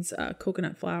seeds,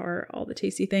 coconut flour, all the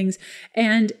tasty things.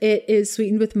 And it is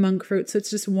sweetened with monk fruit. So it's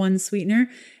just one sweetener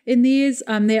in these.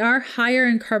 They are higher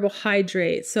in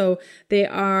carbohydrate. So they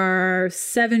are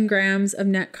 7 grams of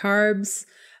net carbs,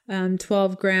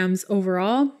 12 grams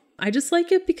overall. I just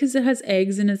like it because it has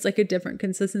eggs and it's like a different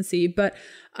consistency. But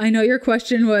I know your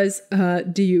question was,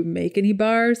 do you make any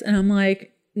bars? And I'm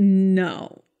like,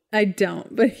 no, I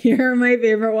don't. But here are my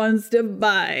favorite ones to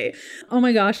buy. Oh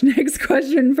my gosh. Next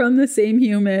question from the same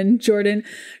human, Jordan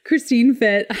Christine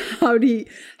Fit. How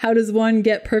does one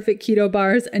get perfect keto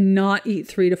bars and not eat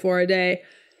 3 to 4 a day?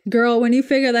 Girl, when you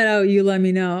figure that out, you let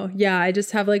me know. Yeah, I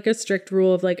just have like a strict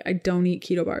rule of like, I don't eat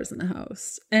keto bars in the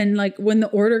house. And like when the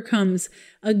order comes,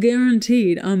 a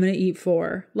guaranteed I'm going to eat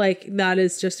 4. Like that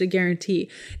is just a guarantee.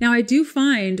 Now I do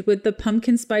find with the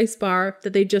pumpkin spice bar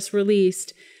that they just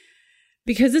released,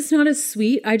 because it's not as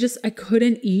sweet, I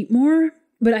couldn't eat more.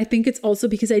 But I think it's also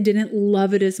because I didn't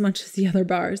love it as much as the other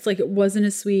bars. Like it wasn't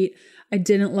as sweet. I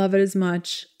didn't love it as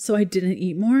much. So I didn't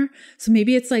eat more. So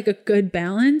maybe it's like a good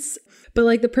balance. But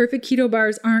like the perfect keto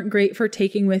bars aren't great for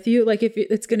taking with you. Like if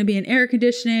it's going to be in air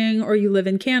conditioning or you live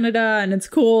in Canada and it's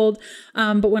cold.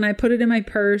 But when I put it in my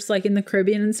purse, like in the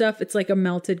Caribbean and stuff, it's like a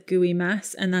melted gooey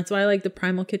mess. And that's why I like the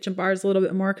Primal Kitchen bars a little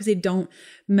bit more because they don't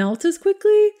melt as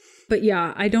quickly. But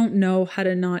yeah, I don't know how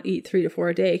to not eat 3 to 4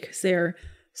 a day because they're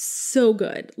so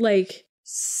good. Like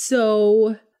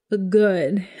so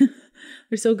good.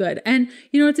 They're so good. And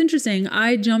you know, it's interesting.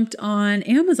 I jumped on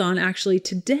Amazon actually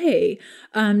today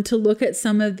to look at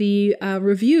some of the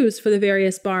reviews for the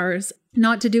various bars.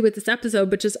 Not to do with this episode,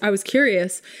 but just I was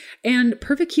curious. And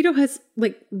Perfect Keto has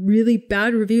like really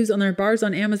bad reviews on their bars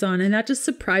on Amazon. And that just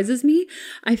surprises me.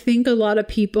 I think a lot of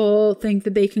people think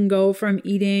that they can go from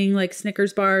eating like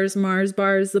Snickers bars, Mars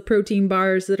bars, the protein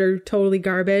bars that are totally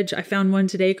garbage. I found one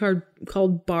today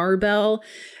called Barbell,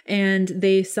 and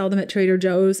they sell them at Trader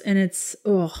Joe's, and it's,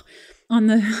 on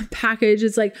the package,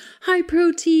 it's like high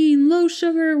protein, low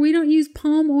sugar. We don't use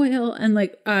palm oil. And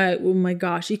like, oh my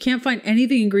gosh, you can't find any of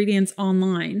the ingredients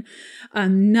online.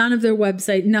 None of their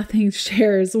website, nothing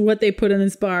shares what they put in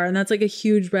this bar. And that's like a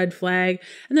huge red flag.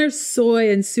 And there's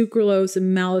soy and sucralose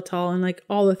and maltitol and like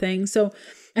all the things. So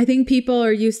I think people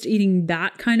are used to eating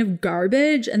that kind of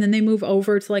garbage, and then they move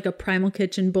over to like a Primal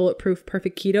Kitchen bulletproof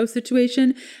perfect keto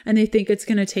situation and they think it's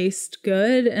going to taste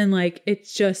good. And like,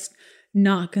 it's just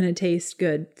not going to taste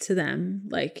good to them,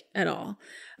 like at all.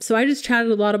 So I just chatted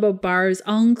a lot about bars.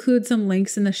 I'll include some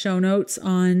links in the show notes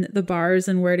on the bars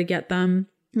and where to get them.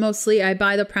 Mostly I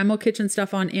buy the Primal Kitchen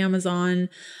stuff on Amazon.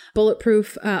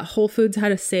 Bulletproof, Whole Foods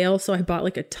had a sale, so I bought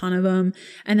like a ton of them.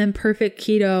 And then Perfect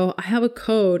Keto, I have a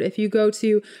code. If you go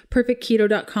to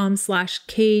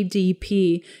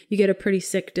perfectketo.com/KDP, you get a pretty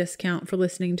sick discount for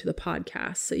listening to the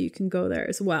podcast. So you can go there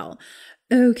as well.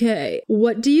 Okay,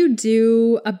 what do you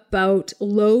do about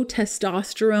low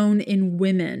testosterone in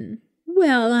women?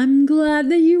 Well, I'm glad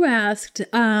that you asked.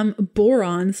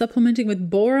 Boron, supplementing with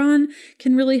boron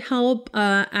can really help,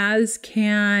 as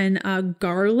can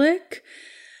garlic.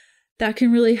 That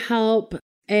can really help.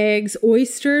 Eggs,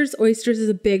 oysters. Oysters is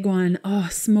a big one. Oh,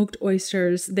 smoked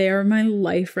oysters. They are my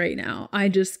life right now. I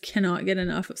just cannot get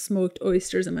enough of smoked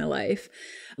oysters in my life.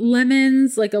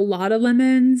 Lemons, like a lot of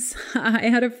lemons. I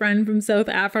had a friend from South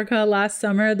Africa last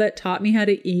summer that taught me how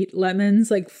to eat lemons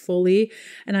like fully.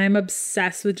 And I'm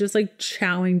obsessed with just like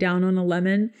chowing down on a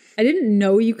lemon. I didn't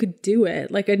know you could do it.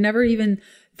 Like I'd never even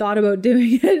thought about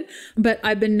doing it, but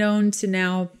I've been known to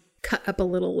now cut up a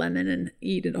little lemon and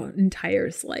eat it an entire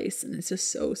slice. And it's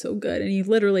just so, so good. And you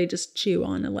literally just chew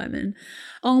on a lemon.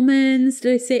 Almonds,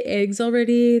 did I say eggs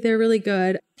already? They're really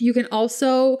good. You can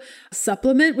also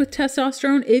supplement with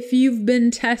testosterone if you've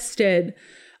been tested.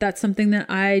 That's something that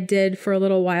I did for a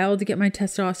little while to get my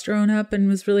testosterone up and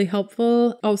was really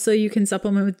helpful. Also, you can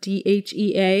supplement with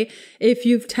DHEA. If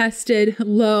you've tested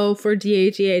low for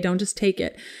DHEA, don't just take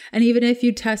it. And even if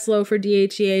you test low for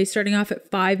DHEA, starting off at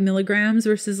 5 milligrams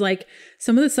versus like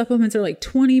some of the supplements are like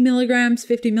 20 milligrams,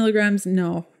 50 milligrams.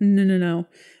 No.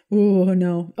 Oh,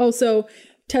 no. Also,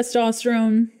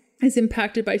 testosterone is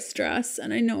impacted by stress.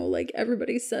 And I know like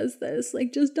everybody says this,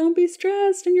 like just don't be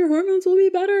stressed and your hormones will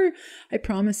be better. I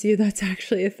promise you that's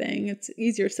actually a thing. It's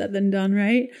easier said than done,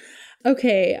 right?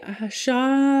 Okay,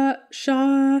 Shaw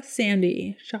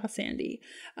Sandy.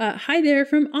 Hi there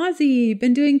from Aussie.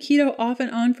 Been doing keto off and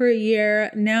on for a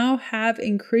year. Now have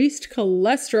increased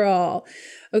cholesterol.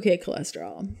 Okay,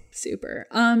 cholesterol. Super.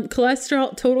 Total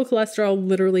cholesterol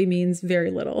literally means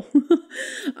very little.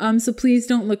 So please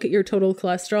don't look at your total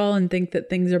cholesterol and think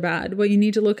that things are bad. What you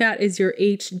need to look at is your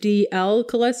HDL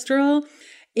cholesterol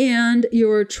and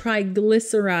your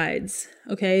triglycerides.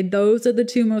 Okay, those are the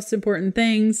two most important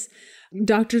things.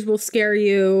 Doctors will scare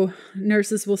you,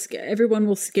 nurses will everyone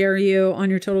will scare you on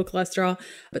your total cholesterol.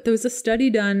 But there was a study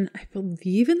done, I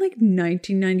believe in like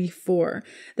 1994,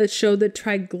 that showed that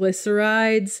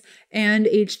triglycerides and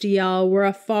HDL were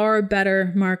a far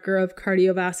better marker of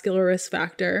cardiovascular risk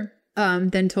factor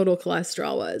than total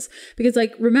cholesterol was. Because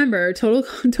like, remember, total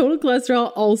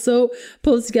cholesterol also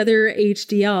pulls together your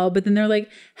HDL, but then they're like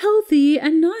healthy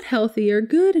and not healthy or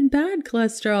good and bad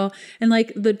cholesterol. And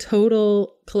like the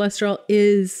total cholesterol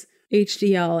is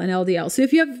HDL and LDL. So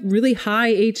if you have really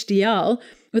high HDL,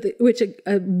 which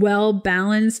a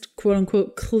well-balanced, quote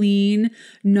unquote, clean,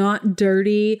 not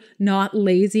dirty, not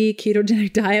lazy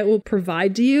ketogenic diet will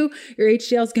provide to you, your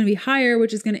HDL is going to be higher,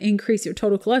 which is going to increase your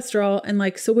total cholesterol. And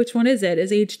like, so which one is it?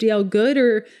 Is HDL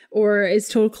good or is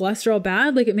total cholesterol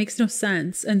bad? Like it makes no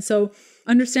sense. And so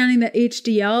understanding that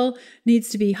HDL needs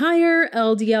to be higher,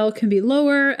 LDL can be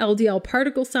lower, LDL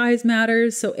particle size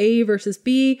matters, so A versus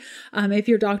B. If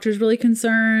your doctor is really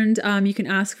concerned, you can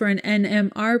ask for an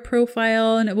NMR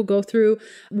profile and it will go through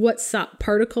what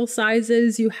particle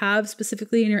sizes you have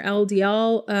specifically in your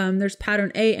LDL. There's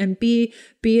pattern A and B.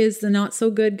 B is the not so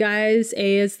good guys.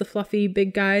 A is the fluffy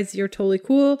big guys. You're totally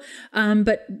cool.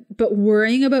 But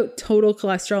worrying about total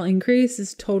cholesterol increase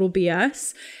is total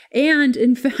BS. And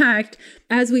in fact,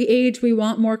 as we age, we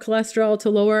want more cholesterol to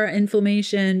lower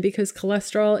inflammation because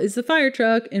cholesterol is the fire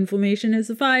truck, inflammation is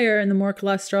the fire, and the more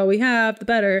cholesterol we have, the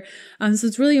better. So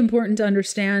it's really important to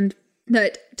understand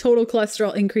that total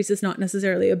cholesterol increase is not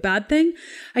necessarily a bad thing.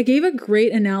 I gave a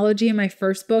great analogy in my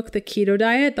first book, The Keto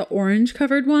Diet, the orange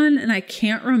covered one, and I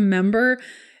can't remember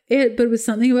it, but it was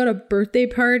something about a birthday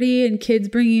party and kids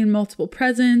bringing in multiple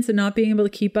presents and not being able to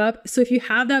keep up. So if you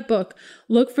have that book,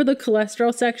 look for the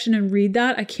cholesterol section and read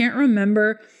that. I can't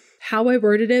remember how I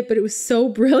worded it, but it was so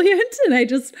brilliant. And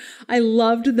I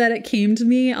loved that it came to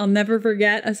me. I'll never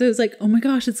forget. So it was like, oh my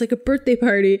gosh, it's like a birthday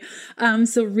party.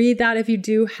 So read that if you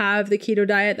do have The Keto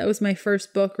Diet. That was my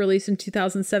first book released in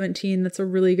 2017. That's a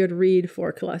really good read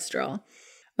for cholesterol.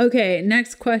 Okay,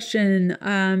 next question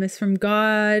is from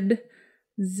God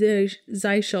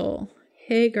Zeichel.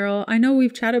 Hey girl, I know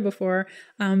we've chatted before,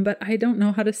 but I don't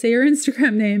know how to say your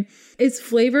Instagram name. Is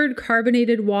flavored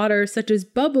carbonated water such as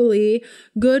bubbly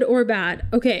good or bad?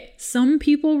 Okay, some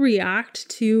people react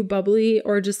to bubbly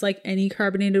or just like any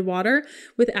carbonated water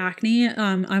with acne.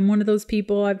 I'm one of those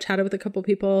people. I've chatted with a couple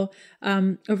people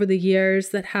over the years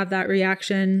that have that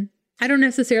reaction. I don't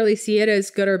necessarily see it as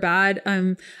good or bad.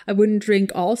 I wouldn't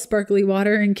drink all sparkly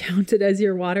water and count it as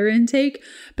your water intake.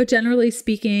 But generally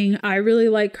speaking, I really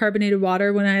like carbonated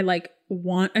water when I like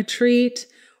want a treat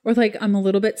or like I'm a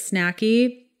little bit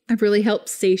snacky. It really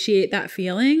helps satiate that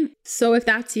feeling. So if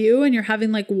that's you and you're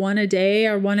having like one a day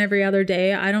or one every other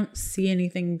day, I don't see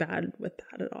anything bad with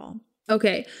that at all.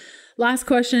 Okay. Last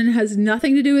question has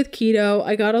nothing to do with keto.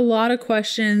 I got a lot of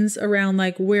questions around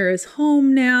like, where is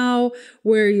home now?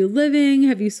 Where are you living?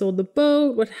 Have you sold the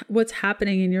boat? What's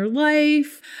happening in your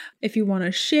life? If you want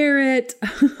to share it.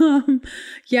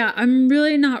 Yeah, I'm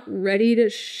really not ready to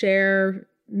share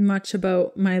much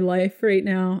about my life right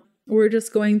now. We're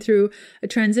just going through a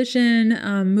transition,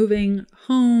 moving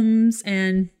homes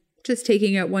and just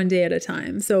taking it one day at a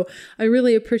time. So I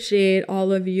really appreciate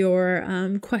all of your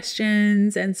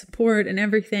questions and support and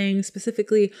everything,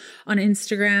 specifically on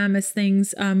Instagram as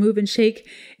things move and shake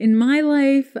in my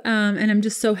life. And I'm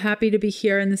just so happy to be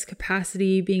here in this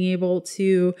capacity, being able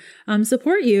to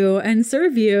support you and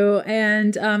serve you.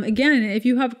 And again, if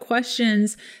you have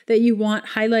questions that you want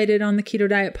highlighted on the Keto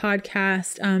Diet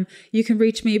podcast, you can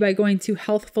reach me by going to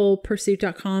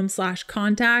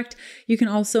healthfulpursuit.com/contact. You can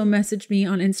also message me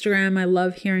on Instagram. I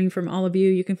love hearing from all of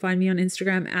you. You can find me on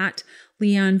Instagram at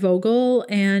Leanne Vogel.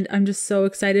 And I'm just so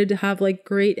excited to have like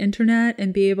great internet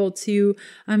and be able to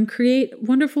create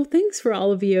wonderful things for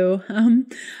all of you.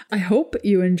 I hope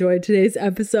you enjoyed today's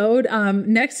episode.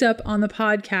 Next up on the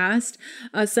podcast,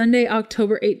 Sunday,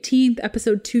 October 18th,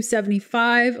 episode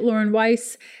 275, Lauren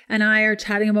Weiss and I are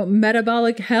chatting about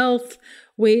metabolic health,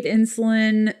 weight,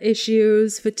 insulin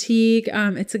issues, fatigue.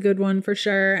 It's a good one for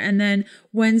sure. And then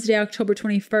Wednesday, October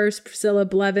 21st, Priscilla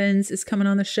Blevins is coming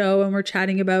on the show and we're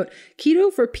chatting about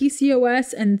keto for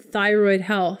PCOS and thyroid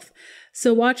health.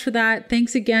 So watch for that.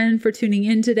 Thanks again for tuning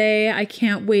in today. I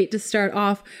can't wait to start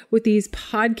off with these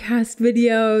podcast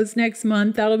videos next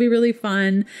month. That'll be really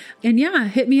fun. And yeah,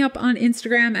 hit me up on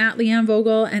Instagram at Leanne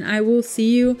Vogel and I will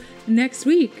see you next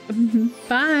week.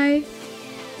 Bye.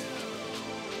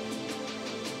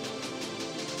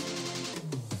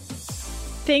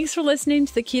 Thanks for listening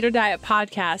to the Keto Diet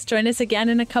Podcast. Join us again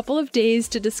in a couple of days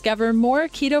to discover more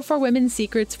Keto for Women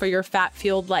secrets for your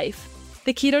fat-fueled life.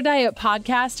 The Keto Diet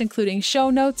Podcast, including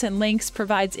show notes and links,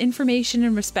 provides information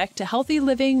in respect to healthy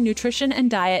living, nutrition,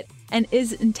 and diet, and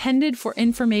is intended for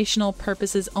informational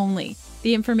purposes only.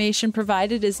 The information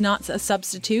provided is not a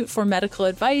substitute for medical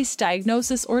advice,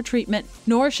 diagnosis, or treatment,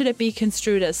 nor should it be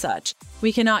construed as such.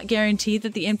 We cannot guarantee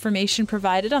that the information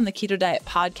provided on the Keto Diet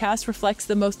Podcast reflects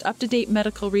the most up-to-date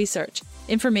medical research.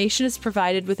 Information is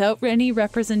provided without any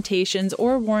representations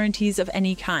or warranties of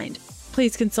any kind.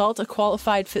 Please consult a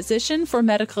qualified physician for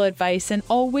medical advice and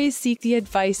always seek the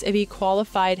advice of a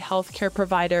qualified healthcare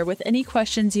provider with any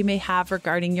questions you may have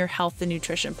regarding your health and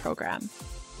nutrition program.